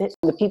that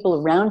the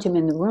people around him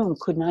in the room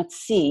could not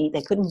see.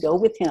 They couldn't go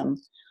with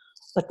him.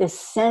 But this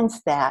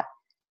sense that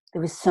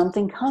there was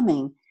something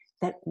coming,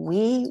 that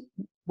we,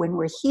 when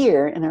we're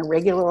here in our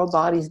regular old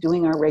bodies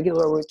doing our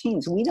regular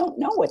routines, we don't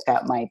know what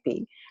that might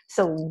be.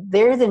 So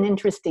there's an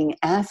interesting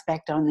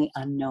aspect on the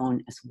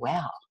unknown as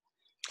well.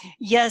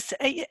 Yes.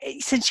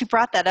 Since you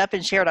brought that up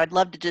and shared, I'd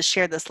love to just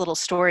share this little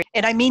story.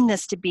 And I mean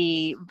this to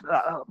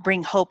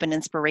bring hope and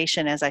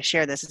inspiration as I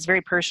share this. It's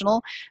very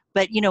personal.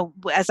 But,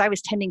 as I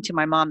was tending to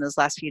my mom those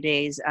last few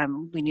days,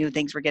 we knew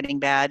things were getting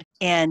bad.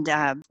 And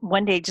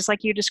one day, just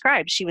like you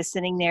described, she was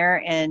sitting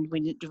there, and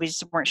we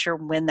just weren't sure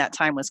when that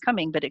time was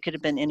coming, but it could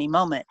have been any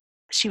moment.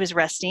 She was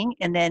resting,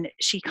 and then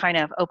she kind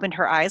of opened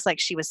her eyes like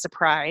she was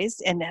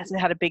surprised and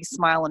had a big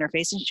smile on her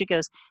face. And she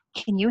goes,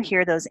 "Can you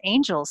hear those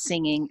angels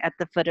singing at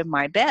the foot of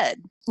my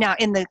bed?" Now,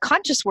 in the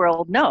conscious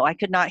world, no, I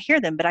could not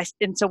hear them.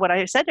 And so what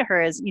I said to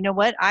her is, you know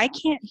what? I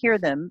can't hear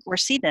them or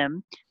see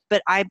them,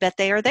 but I bet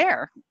they are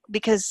there,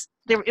 because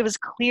it was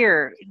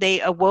clear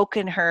they awoke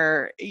in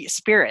her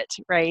spirit,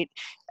 right,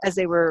 as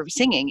they were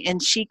singing.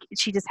 And she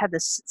just had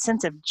this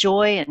sense of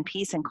joy and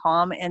peace and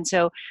calm. And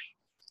so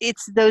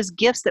it's those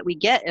gifts that we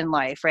get in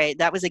life, right?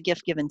 That was a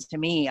gift given to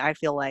me, I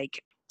feel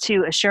like,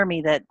 to assure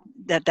me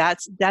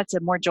that's a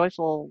more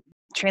joyful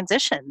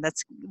transition.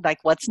 That's like,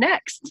 what's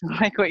next?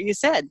 Like what you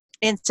said.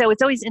 And so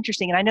it's always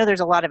interesting. And I know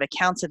there's a lot of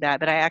accounts of that,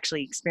 but I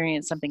actually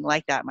experienced something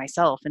like that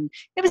myself. And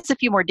it was a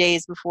few more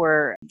days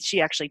before she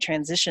actually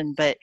transitioned,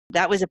 but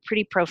that was a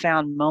pretty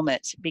profound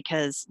moment,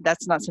 because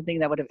that's not something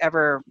that would have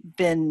ever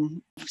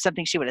been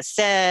something she would have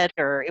said,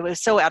 or it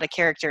was so out of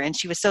character. And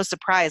she was so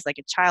surprised, like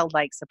a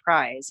childlike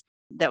surprise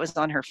that was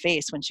on her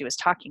face when she was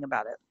talking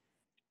about it.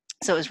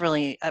 So it was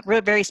really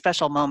a very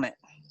special moment.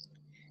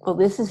 Well,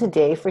 this is a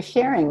day for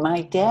sharing.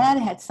 My dad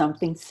had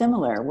something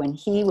similar when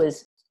he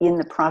was in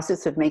the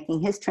process of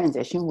making his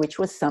transition, which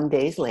was some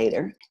days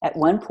later. At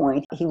one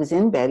point, he was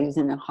in bed, he was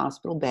in a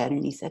hospital bed,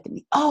 and he said to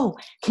me, "Oh,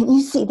 can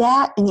you see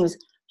that?" And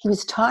he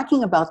was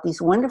talking about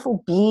these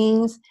wonderful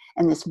beings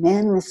and this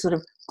man in this sort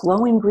of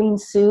glowing green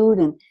suit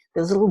and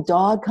this little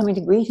dog coming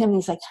to greet him. And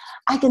he's like,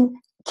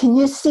 can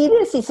you see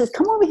this? He says,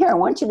 "Come over here, I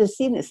want you to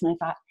see this." And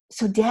I thought,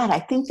 so Dad, I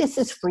think this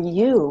is for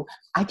you.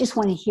 I just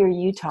want to hear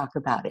you talk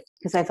about it.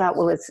 Because I thought,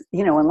 well, it's,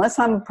 unless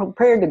I'm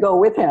prepared to go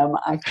with him,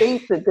 I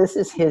think that this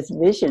is his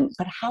vision.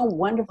 But how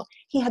wonderful.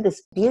 He had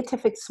this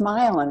beatific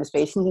smile on his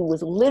face, and he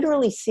was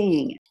literally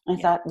seeing it. And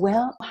I thought,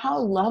 well, how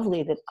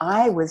lovely that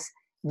I was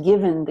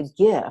given the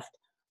gift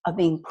of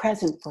being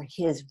present for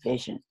his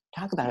vision.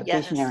 Talk about a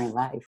visionary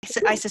life.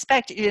 I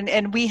suspect,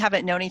 and we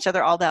haven't known each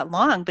other all that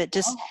long, but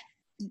just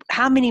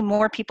how many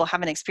more people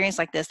have an experience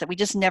like this that we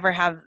just never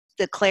have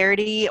the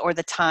clarity or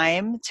the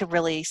time to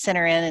really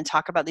center in and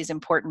talk about these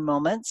important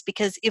moments?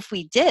 Because if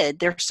we did,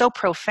 they're so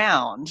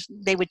profound,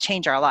 they would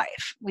change our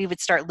life. We would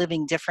start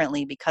living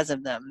differently because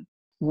of them.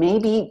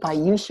 Maybe by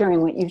you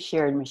sharing what you've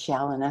shared,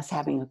 Michelle, and us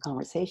having a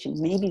conversation,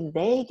 maybe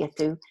they get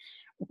to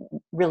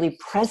really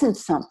present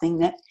something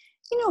that,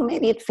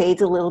 maybe it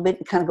fades a little bit,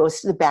 it kind of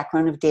goes to the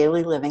background of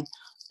daily living.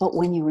 But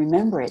when you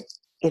remember it,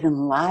 it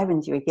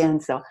enlivens you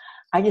again. So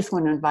I just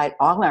want to invite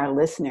all our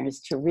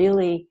listeners to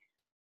really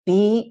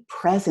be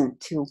present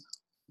to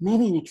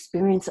maybe an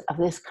experience of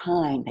this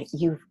kind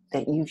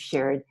that you've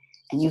shared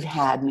and you've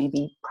had,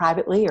 maybe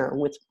privately or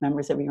with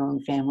members of your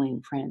own family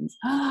and friends.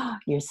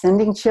 You're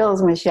sending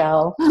chills,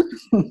 Michelle.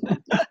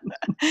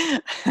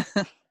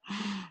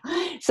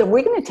 So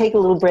we're going to take a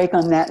little break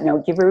on that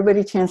note, give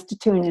everybody a chance to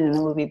tune in, and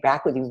then we'll be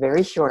back with you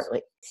very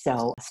shortly.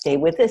 So stay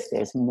with us.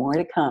 There's more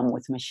to come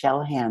with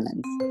Michelle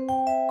Hammonds.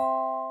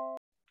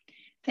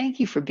 Thank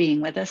you for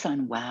being with us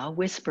on Wow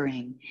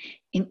Whispering.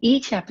 In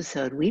each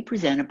episode, we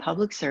present a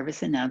public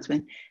service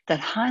announcement that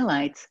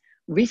highlights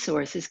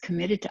resources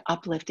committed to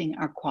uplifting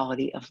our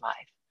quality of life.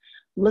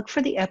 Look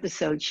for the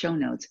episode show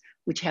notes,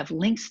 which have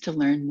links to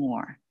learn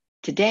more.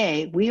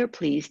 Today, we are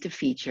pleased to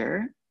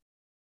feature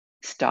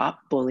Stop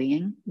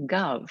Bullying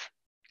Gov.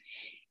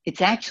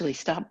 It's actually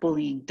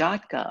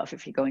stopbullying.gov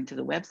if you're going to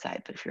the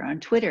website, but if you're on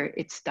Twitter,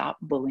 it's Stop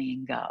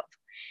Bullying Gov.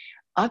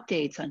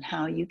 Updates on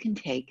how you can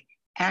take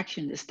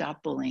action to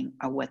stop bullying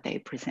are what they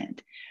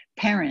present.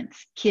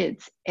 Parents,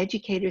 kids,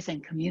 educators,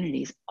 and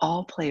communities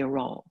all play a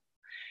role.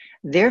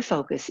 Their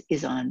focus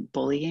is on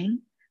bullying,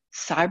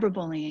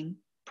 cyberbullying,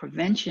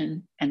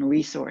 prevention, and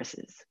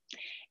resources.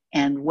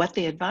 And what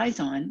they advise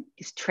on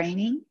is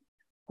training,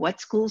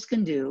 what schools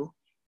can do,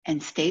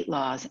 and state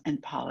laws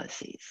and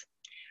policies.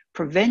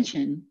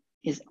 Prevention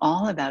is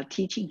all about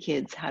teaching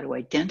kids how to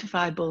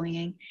identify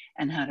bullying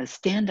and how to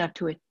stand up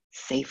to it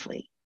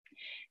safely.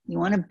 You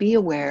want to be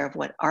aware of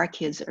what our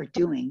kids are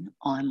doing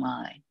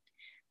online.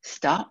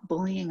 Stop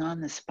bullying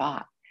on the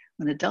spot.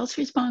 When adults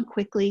respond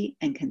quickly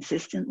and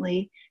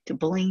consistently to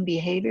bullying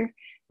behavior,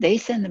 they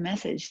send a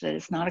message that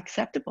it's not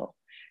acceptable.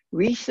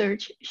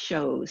 Research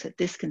shows that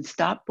this can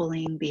stop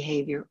bullying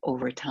behavior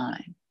over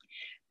time.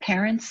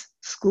 Parents,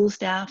 school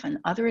staff, and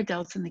other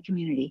adults in the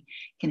community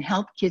can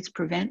help kids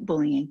prevent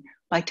bullying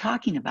by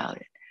talking about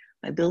it,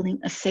 by building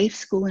a safe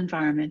school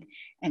environment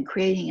and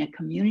creating a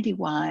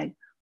community-wide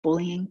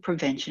bullying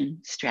prevention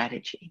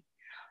strategy,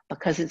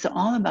 because it's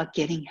all about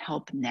getting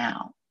help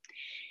now.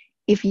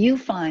 If you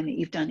find that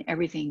you've done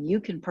everything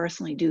you can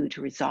personally do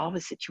to resolve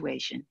a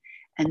situation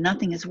and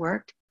nothing has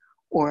worked,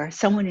 or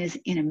someone is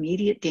in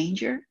immediate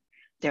danger,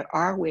 there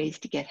are ways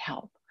to get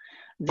help.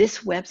 This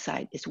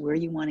website is where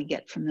you want to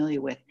get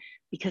familiar with,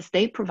 because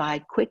they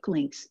provide quick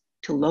links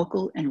to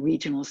local and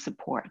regional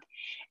support.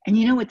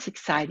 And what's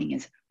exciting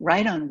is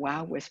right on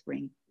Wow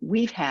Whispering,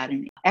 we've had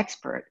an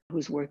expert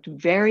who's worked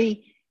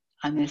very,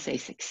 I'm going to say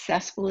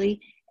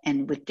successfully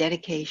and with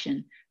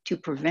dedication to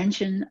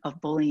prevention of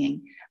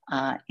bullying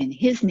in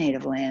his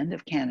native land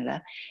of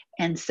Canada.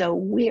 And so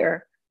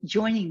we're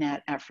joining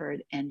that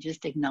effort and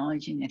just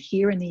acknowledging that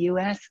here in the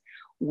US,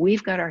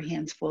 we've got our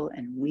hands full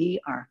and we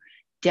are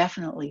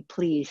definitely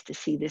pleased to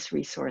see this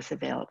resource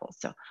available.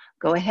 So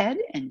go ahead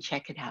and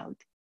check it out.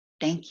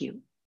 Thank you.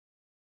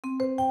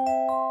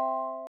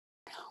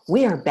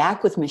 We are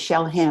back with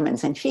Michelle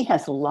Hammonds, and she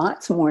has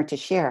lots more to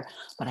share,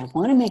 but I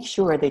want to make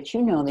sure that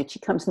you know that she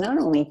comes not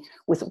only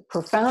with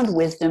profound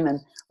wisdom and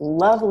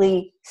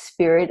lovely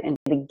spirit and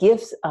the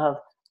gifts of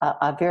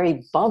a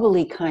very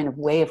bubbly kind of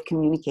way of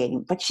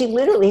communicating, but she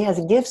literally has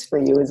gifts for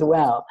you as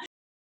well.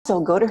 So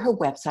go to her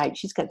website.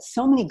 She's got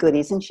so many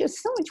goodies, and she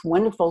has so much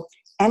wonderful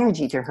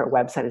energy to her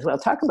website as well.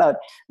 Talk about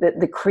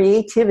the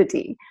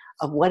creativity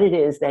of what it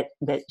is that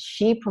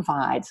she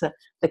provides,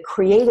 the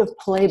creative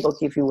playbook,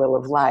 if you will,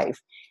 of life.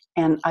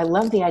 And I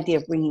love the idea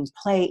of bringing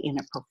play in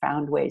a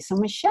profound way. So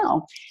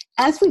Michelle,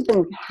 as we've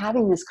been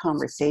having this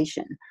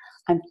conversation,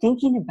 I'm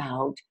thinking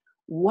about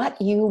what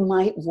you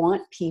might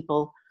want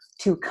people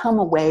to come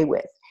away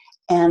with.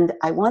 And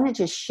I want to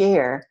just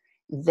share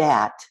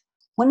that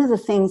one of the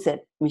things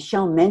that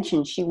Michelle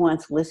mentioned she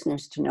wants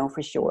listeners to know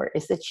for sure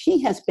is that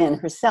she has been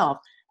herself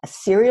a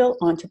serial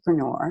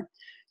entrepreneur.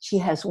 She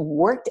has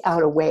worked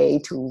out a way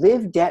to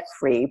live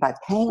debt-free by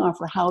paying off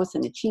her house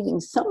and achieving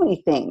so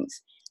many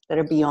things that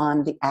are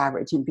beyond the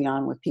average and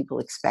beyond what people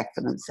expect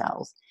for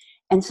themselves.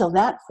 And so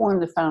that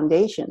formed the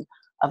foundation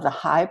of the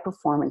high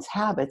performance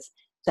habits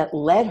that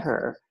led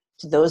her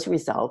to those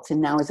results. And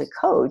now as a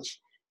coach,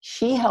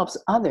 she helps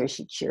others.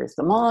 She cheers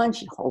them on.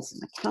 She holds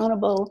them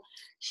accountable.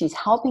 She's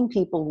helping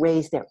people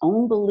raise their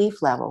own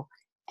belief level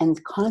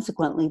and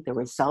consequently the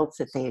results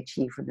that they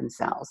achieve for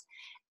themselves.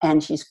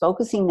 And she's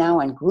focusing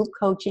now on group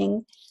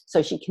coaching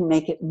so she can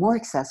make it more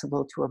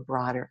accessible to a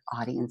broader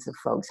audience of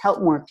folks,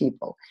 help more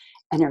people.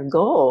 And her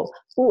goal,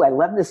 I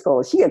love this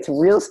goal, she gets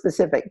real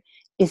specific,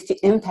 is to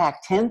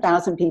impact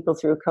 10,000 people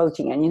through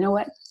coaching. And you know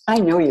what? I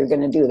know you're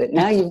going to do that.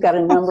 Now you've got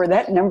a number.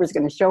 That number is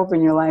going to show up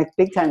in your life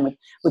big time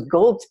with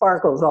gold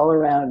sparkles all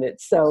around it.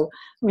 So,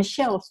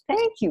 Michelle,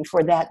 thank you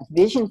for that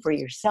vision for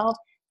yourself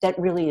that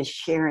really is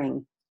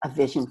sharing a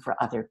vision for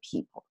other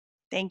people.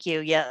 Thank you.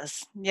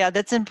 Yes. Yeah,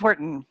 that's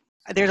important.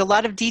 There's a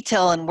lot of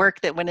detail and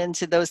work that went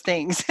into those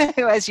things.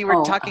 As you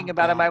were talking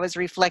about them, I was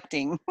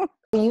reflecting.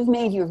 You've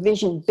made your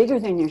vision bigger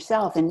than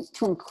yourself and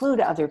to include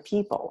other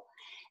people.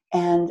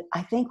 And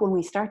I think when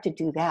we start to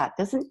do that,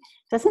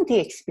 doesn't the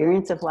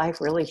experience of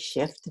life really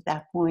shift at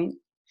that point?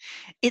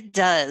 It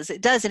does.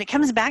 It does. And it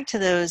comes back to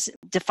those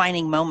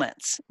defining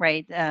moments,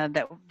 right?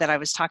 That I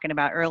was talking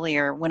about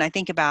earlier. When I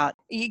think about,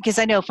 because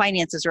I know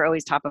finances are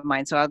always top of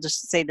mind. So I'll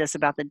just say this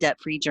about the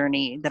debt-free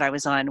journey that I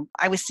was on.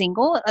 I was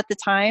single at the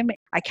time.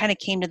 I kind of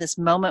came to this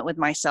moment with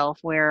myself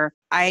where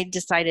I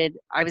decided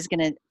I was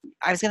going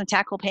to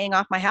tackle paying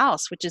off my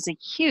house, which is a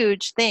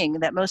huge thing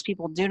that most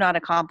people do not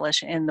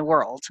accomplish in the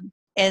world.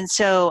 And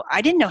so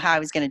I didn't know how I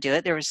was going to do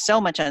it. There was so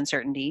much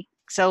uncertainty.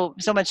 So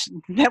much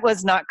that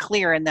was not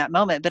clear in that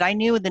moment, but I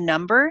knew the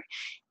number,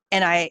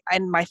 and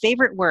my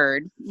favorite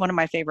word, one of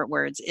my favorite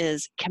words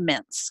is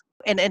commence.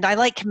 And I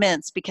like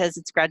commence because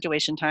it's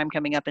graduation time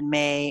coming up in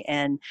May,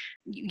 and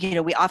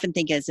we often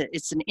think it's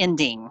an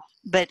ending,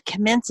 but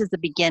commence is the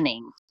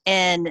beginning.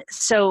 And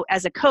so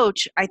as a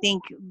coach, I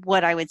think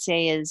what I would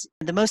say is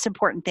the most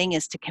important thing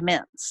is to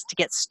commence, to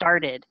get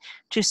started,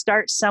 to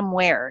start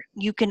somewhere.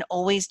 You can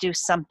always do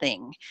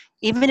something,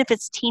 even if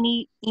it's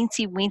teeny,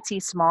 eensy, weensy,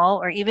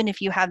 small, or even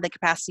if you have the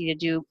capacity to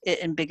do it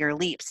in bigger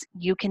leaps,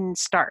 you can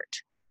start,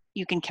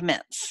 you can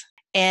commence.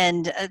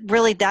 And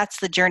really, that's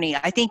the journey.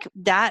 I think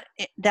that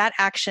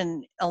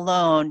action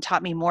alone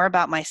taught me more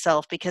about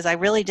myself because I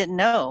really didn't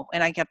know.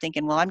 And I kept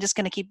thinking, well, I'm just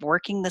going to keep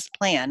working this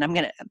plan.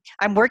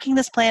 I'm working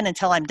this plan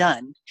until I'm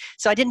done.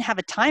 So I didn't have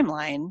a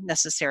timeline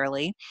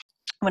necessarily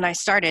when I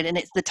started,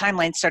 and the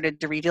timeline started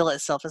to reveal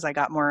itself as I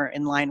got more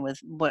in line with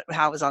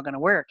how it was all going to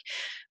work.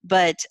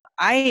 But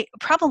I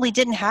probably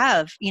didn't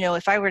have,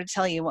 if I were to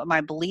tell you what my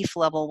belief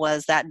level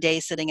was that day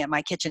sitting at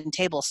my kitchen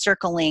table,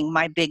 circling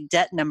my big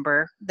debt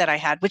number that I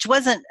had, which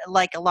wasn't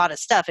like a lot of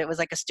stuff. It was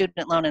like a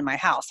student loan in my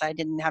house. I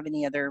didn't have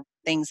any other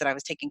things that I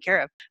was taking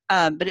care of.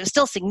 But it was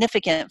still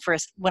significant for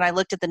us. When I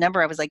looked at the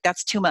number, I was like,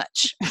 that's too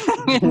much.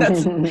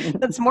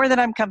 that's more than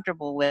I'm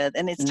comfortable with.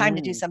 And it's time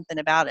to do something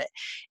about it.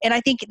 And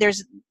I think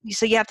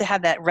so you have to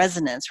have that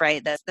resonance,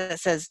 right? That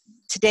says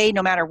today,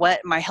 no matter what,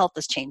 my health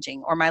is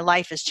changing, or my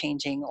life is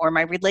changing, or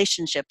my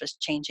relationship is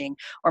changing,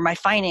 or my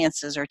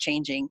finances are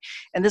changing.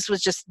 And this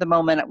was just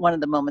one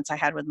of the moments I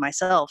had with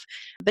myself.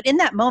 But in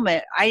that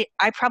moment, I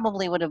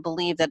probably would have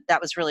believed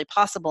that was really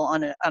possible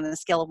on a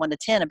scale of 1 to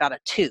 10, about a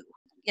 2.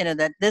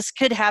 That this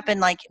could happen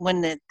like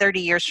 30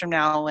 years from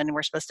now when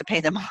we're supposed to pay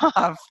them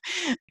off.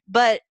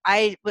 But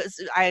I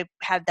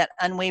had that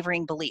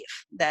unwavering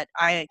belief that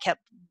I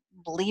kept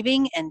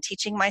believing and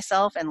teaching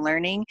myself and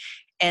learning,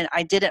 and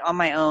I did it on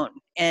my own.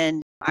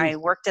 And I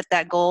worked at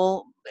that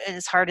goal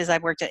as hard as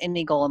I've worked at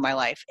any goal in my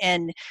life.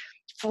 And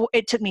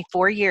it took me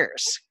 4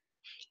 years.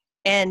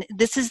 And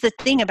this is the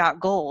thing about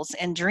goals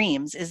and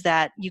dreams, is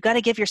that you got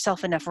to give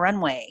yourself enough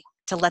runway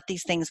to let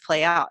these things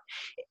play out.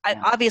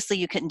 Obviously,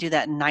 you couldn't do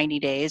that in 90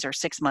 days or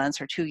 6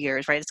 months or 2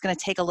 years, right? It's going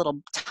to take a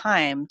little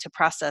time to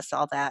process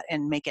all that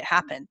and make it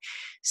happen.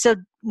 So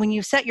when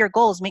you set your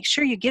goals, make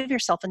sure you give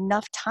yourself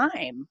enough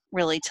time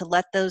really to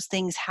let those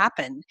things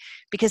happen,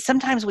 because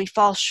sometimes we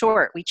fall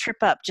short. We trip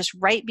up just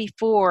right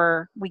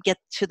before we get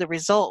to the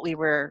result we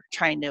were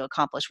trying to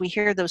accomplish. We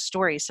hear those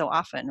stories so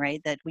often,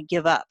 right? That we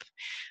give up.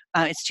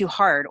 It's too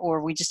hard,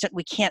 or we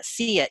can't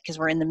see it because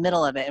we're in the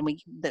middle of it, and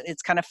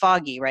it's kind of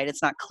foggy, right?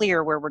 It's not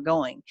clear where we're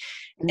going.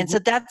 Mm-hmm. And so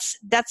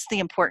that's the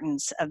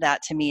importance of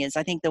that to me. Is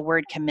I think the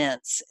word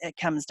commence, it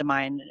comes to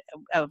mind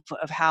of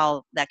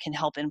how that can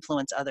help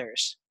influence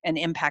others and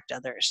impact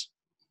others.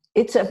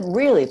 It's a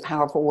really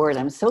powerful word.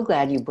 I'm so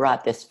glad you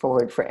brought this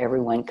forward for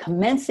everyone.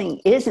 Commencing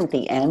isn't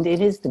the end,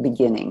 it is the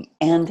beginning.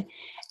 And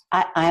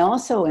I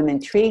also am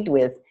intrigued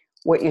with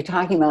what you're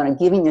talking about and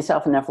giving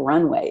yourself enough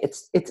runway.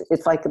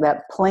 It's like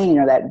that plane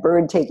or that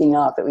bird taking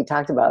off that we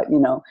talked about.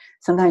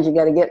 Sometimes you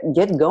got to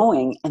get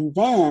going, and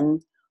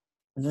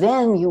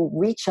then you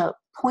reach a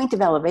point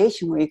of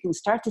elevation where you can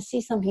start to see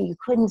something you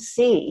couldn't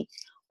see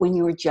when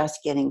you were just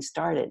getting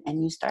started,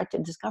 and you start to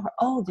discover,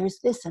 oh, there's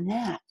this and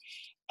that.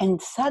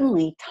 And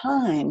suddenly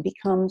time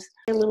becomes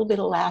a little bit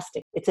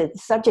elastic. It's a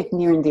subject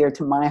near and dear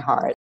to my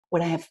heart.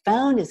 What I have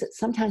found is that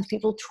sometimes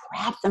people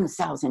trap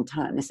themselves in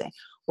time. They say,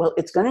 well,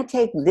 it's going to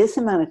take this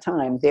amount of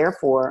time,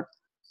 therefore,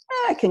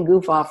 I can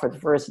goof off for the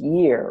first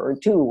year or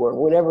two or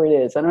whatever it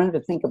is. I don't have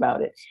to think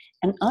about it.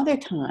 And other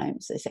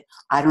times they say,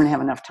 I don't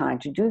have enough time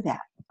to do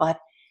that. But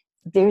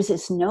there's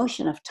this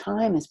notion of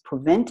time as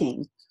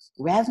preventing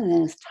rather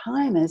than as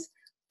time as,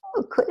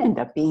 it could end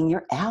up being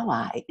your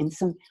ally in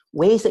some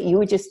ways that you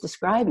were just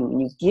describing. When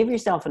you give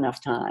yourself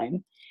enough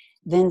time,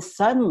 then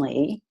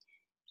suddenly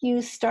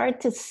you start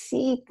to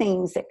see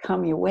things that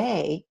come your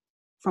way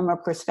from a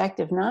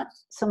perspective, not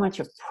so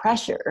much of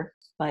pressure,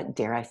 but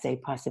dare I say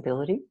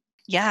possibility.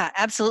 Yeah,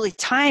 absolutely.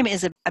 Time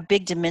is a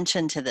big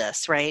dimension to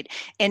this, right?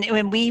 And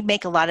when we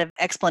make a lot of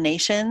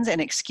explanations and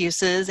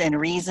excuses and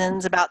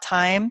reasons about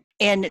time,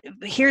 and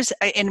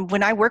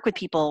when I work with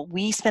people,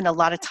 we spend a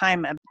lot of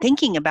time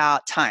thinking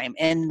about time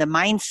and the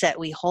mindset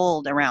we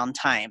hold around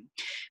time,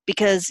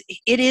 because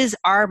it is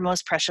our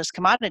most precious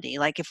commodity.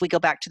 Like if we go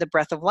back to the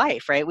breath of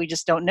life, right? We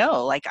just don't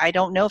know. Like I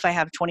don't know if I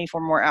have 24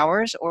 more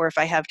hours or if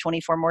I have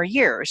 24 more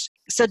years.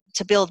 So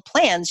to build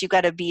plans, you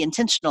got to be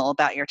intentional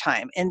about your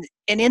time. And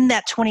in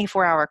that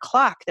 24-hour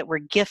clock that we're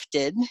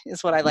gifted,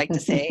 is what I like to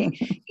say,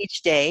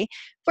 each day,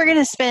 we're going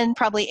to spend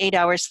probably 8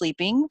 hours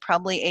sleeping,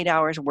 probably 8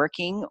 hours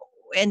working,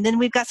 and then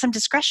we've got some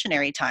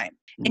discretionary time.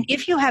 And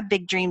if you have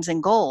big dreams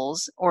and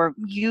goals, or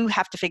you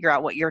have to figure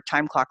out what your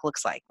time clock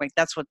looks like, right?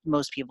 That's what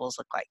most people's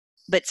look like.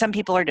 But some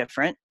people are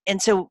different.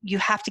 And so you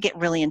have to get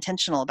really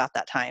intentional about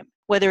that time,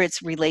 whether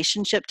it's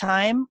relationship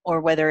time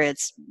or whether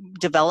it's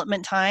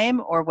development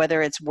time or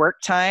whether it's work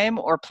time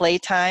or play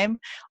time,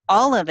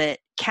 all of it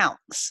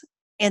counts.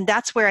 And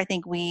that's where I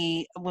think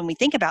when we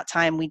think about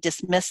time, we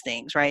dismiss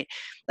things, right?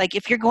 Like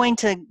if you're going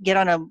to get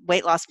on a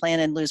weight loss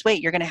plan and lose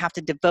weight, you're going to have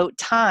to devote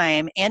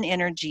time and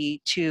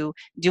energy to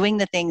doing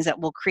the things that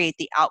will create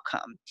the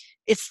outcome.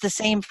 It's the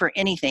same for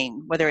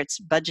anything, whether it's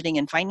budgeting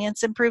and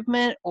finance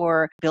improvement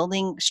or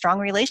building strong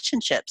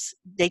relationships.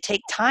 They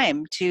take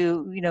time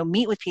to,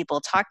 meet with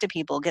people, talk to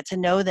people, get to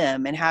know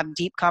them, and have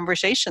deep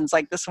conversations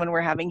like this one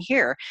we're having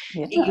here.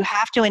 Yeah. You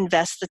have to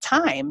invest the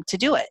time to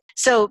do it.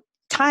 So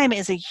time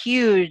is a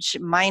huge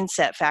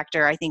mindset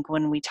factor, I think,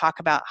 when we talk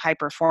about high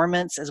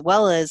performance, as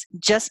well as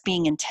just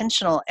being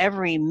intentional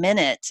every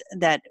minute,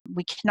 that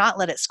we cannot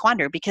let it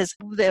squander. Because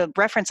the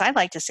reference I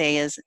like to say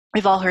is,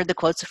 we've all heard the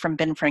quotes from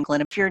Ben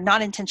Franklin. If you're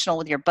not intentional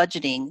with your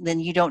budgeting, then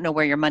you don't know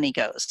where your money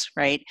goes,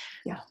 right?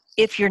 Yeah.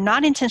 If you're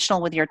not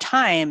intentional with your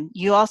time,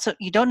 you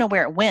don't know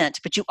where it went,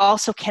 but you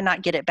also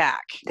cannot get it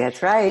back.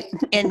 That's right.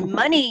 And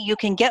money, you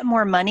can get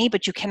more money,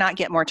 but you cannot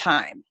get more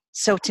time.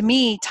 So to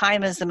me,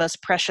 time is the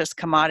most precious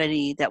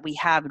commodity that we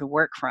have to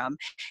work from,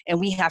 and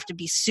we have to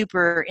be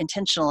super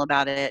intentional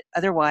about it.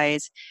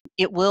 Otherwise,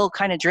 it will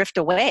kind of drift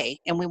away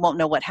and we won't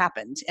know what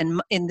happened.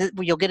 And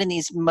you'll get in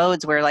these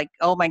modes where like,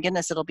 oh my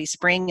goodness, it'll be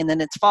spring and then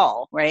it's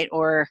fall, right?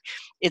 Or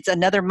it's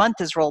another month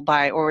has rolled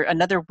by or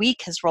another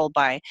week has rolled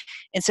by.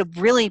 And so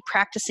really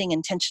practicing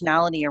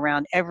intentionality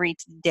around every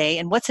day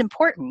and what's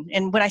important.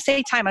 And when I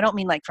say time, I don't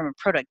mean like from a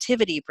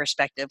productivity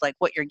perspective, like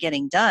what you're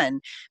getting done,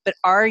 but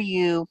are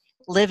you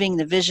living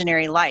the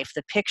visionary life,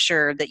 the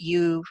picture that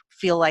you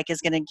feel like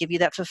is going to give you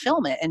that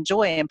fulfillment and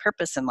joy and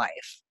purpose in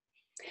life?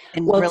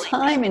 And well, really,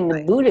 time in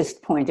the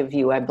Buddhist point of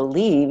view, I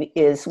believe,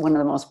 is one of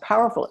the most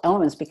powerful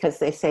elements, because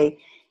they say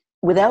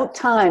without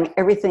time,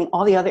 everything,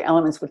 all the other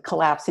elements would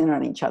collapse in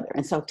on each other.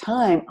 And so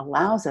time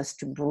allows us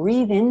to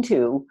breathe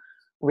into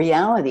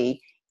reality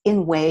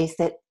in ways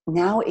that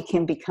now it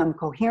can become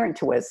coherent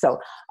to us. So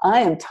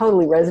I am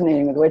totally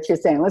resonating with what you're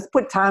saying. Let's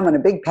put time on a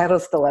big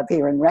pedestal up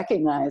here and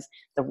recognize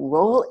the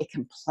role it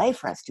can play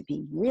for us to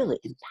be really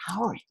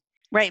empowering.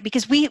 Right,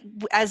 because we,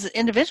 as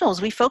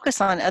individuals, we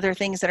focus on other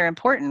things that are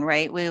important,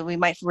 right? We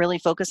might really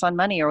focus on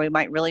money, or we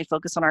might really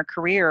focus on our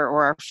career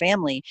or our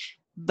family.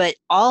 But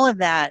all of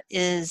that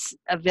is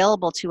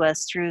available to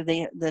us through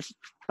the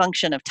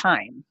function of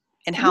time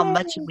and how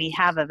much we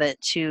have of it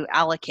to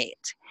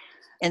allocate.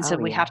 And so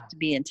we have to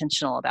be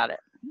intentional about it.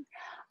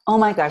 Oh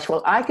my gosh.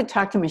 Well, I could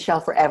talk to Michelle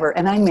forever,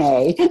 and I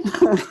may.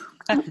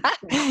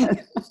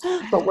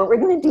 But what we're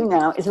going to do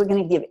now is we're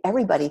going to give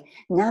everybody,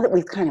 now that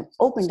we've kind of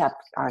opened up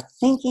our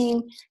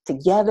thinking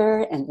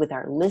together and with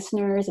our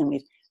listeners, and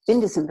we've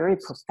been to some very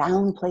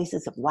profound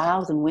places of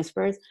wows and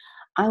whispers,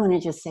 I want to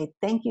just say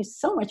thank you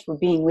so much for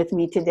being with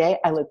me today.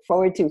 I look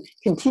forward to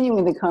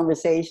continuing the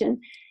conversation.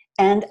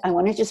 And I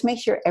want to just make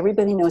sure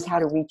everybody knows how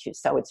to reach you.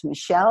 So it's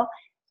Michelle,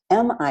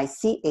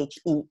 Michelle,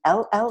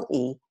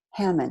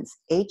 Hammons,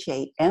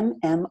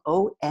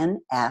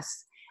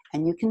 Hammons.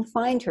 And you can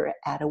find her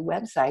at a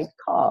website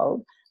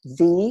called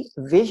The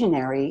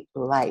Visionary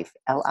Life,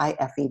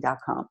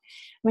 life.com.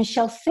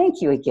 Michelle,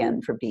 thank you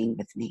again for being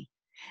with me.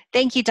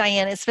 Thank you,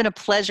 Diane. It's been a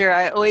pleasure.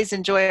 I always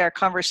enjoy our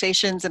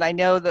conversations, and I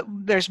know that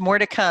there's more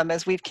to come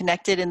as we've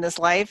connected in this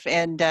life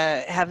and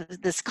have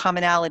this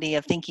commonality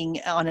of thinking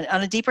on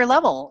a deeper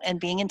level and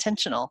being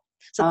intentional.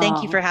 So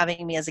thank you for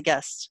having me as a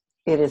guest.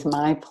 It is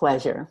my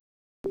pleasure.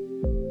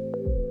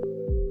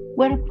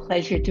 What a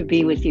pleasure to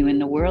be with you in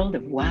the world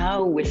of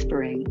wow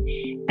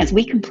whispering. As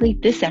we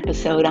complete this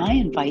episode, I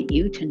invite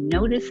you to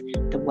notice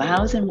the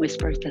wows and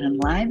whispers that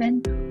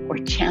enliven or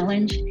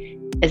challenge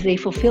as they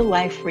fulfill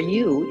life for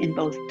you in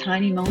both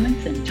tiny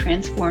moments and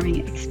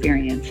transforming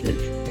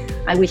experiences.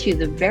 I wish you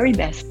the very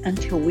best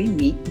until we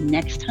meet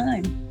next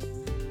time.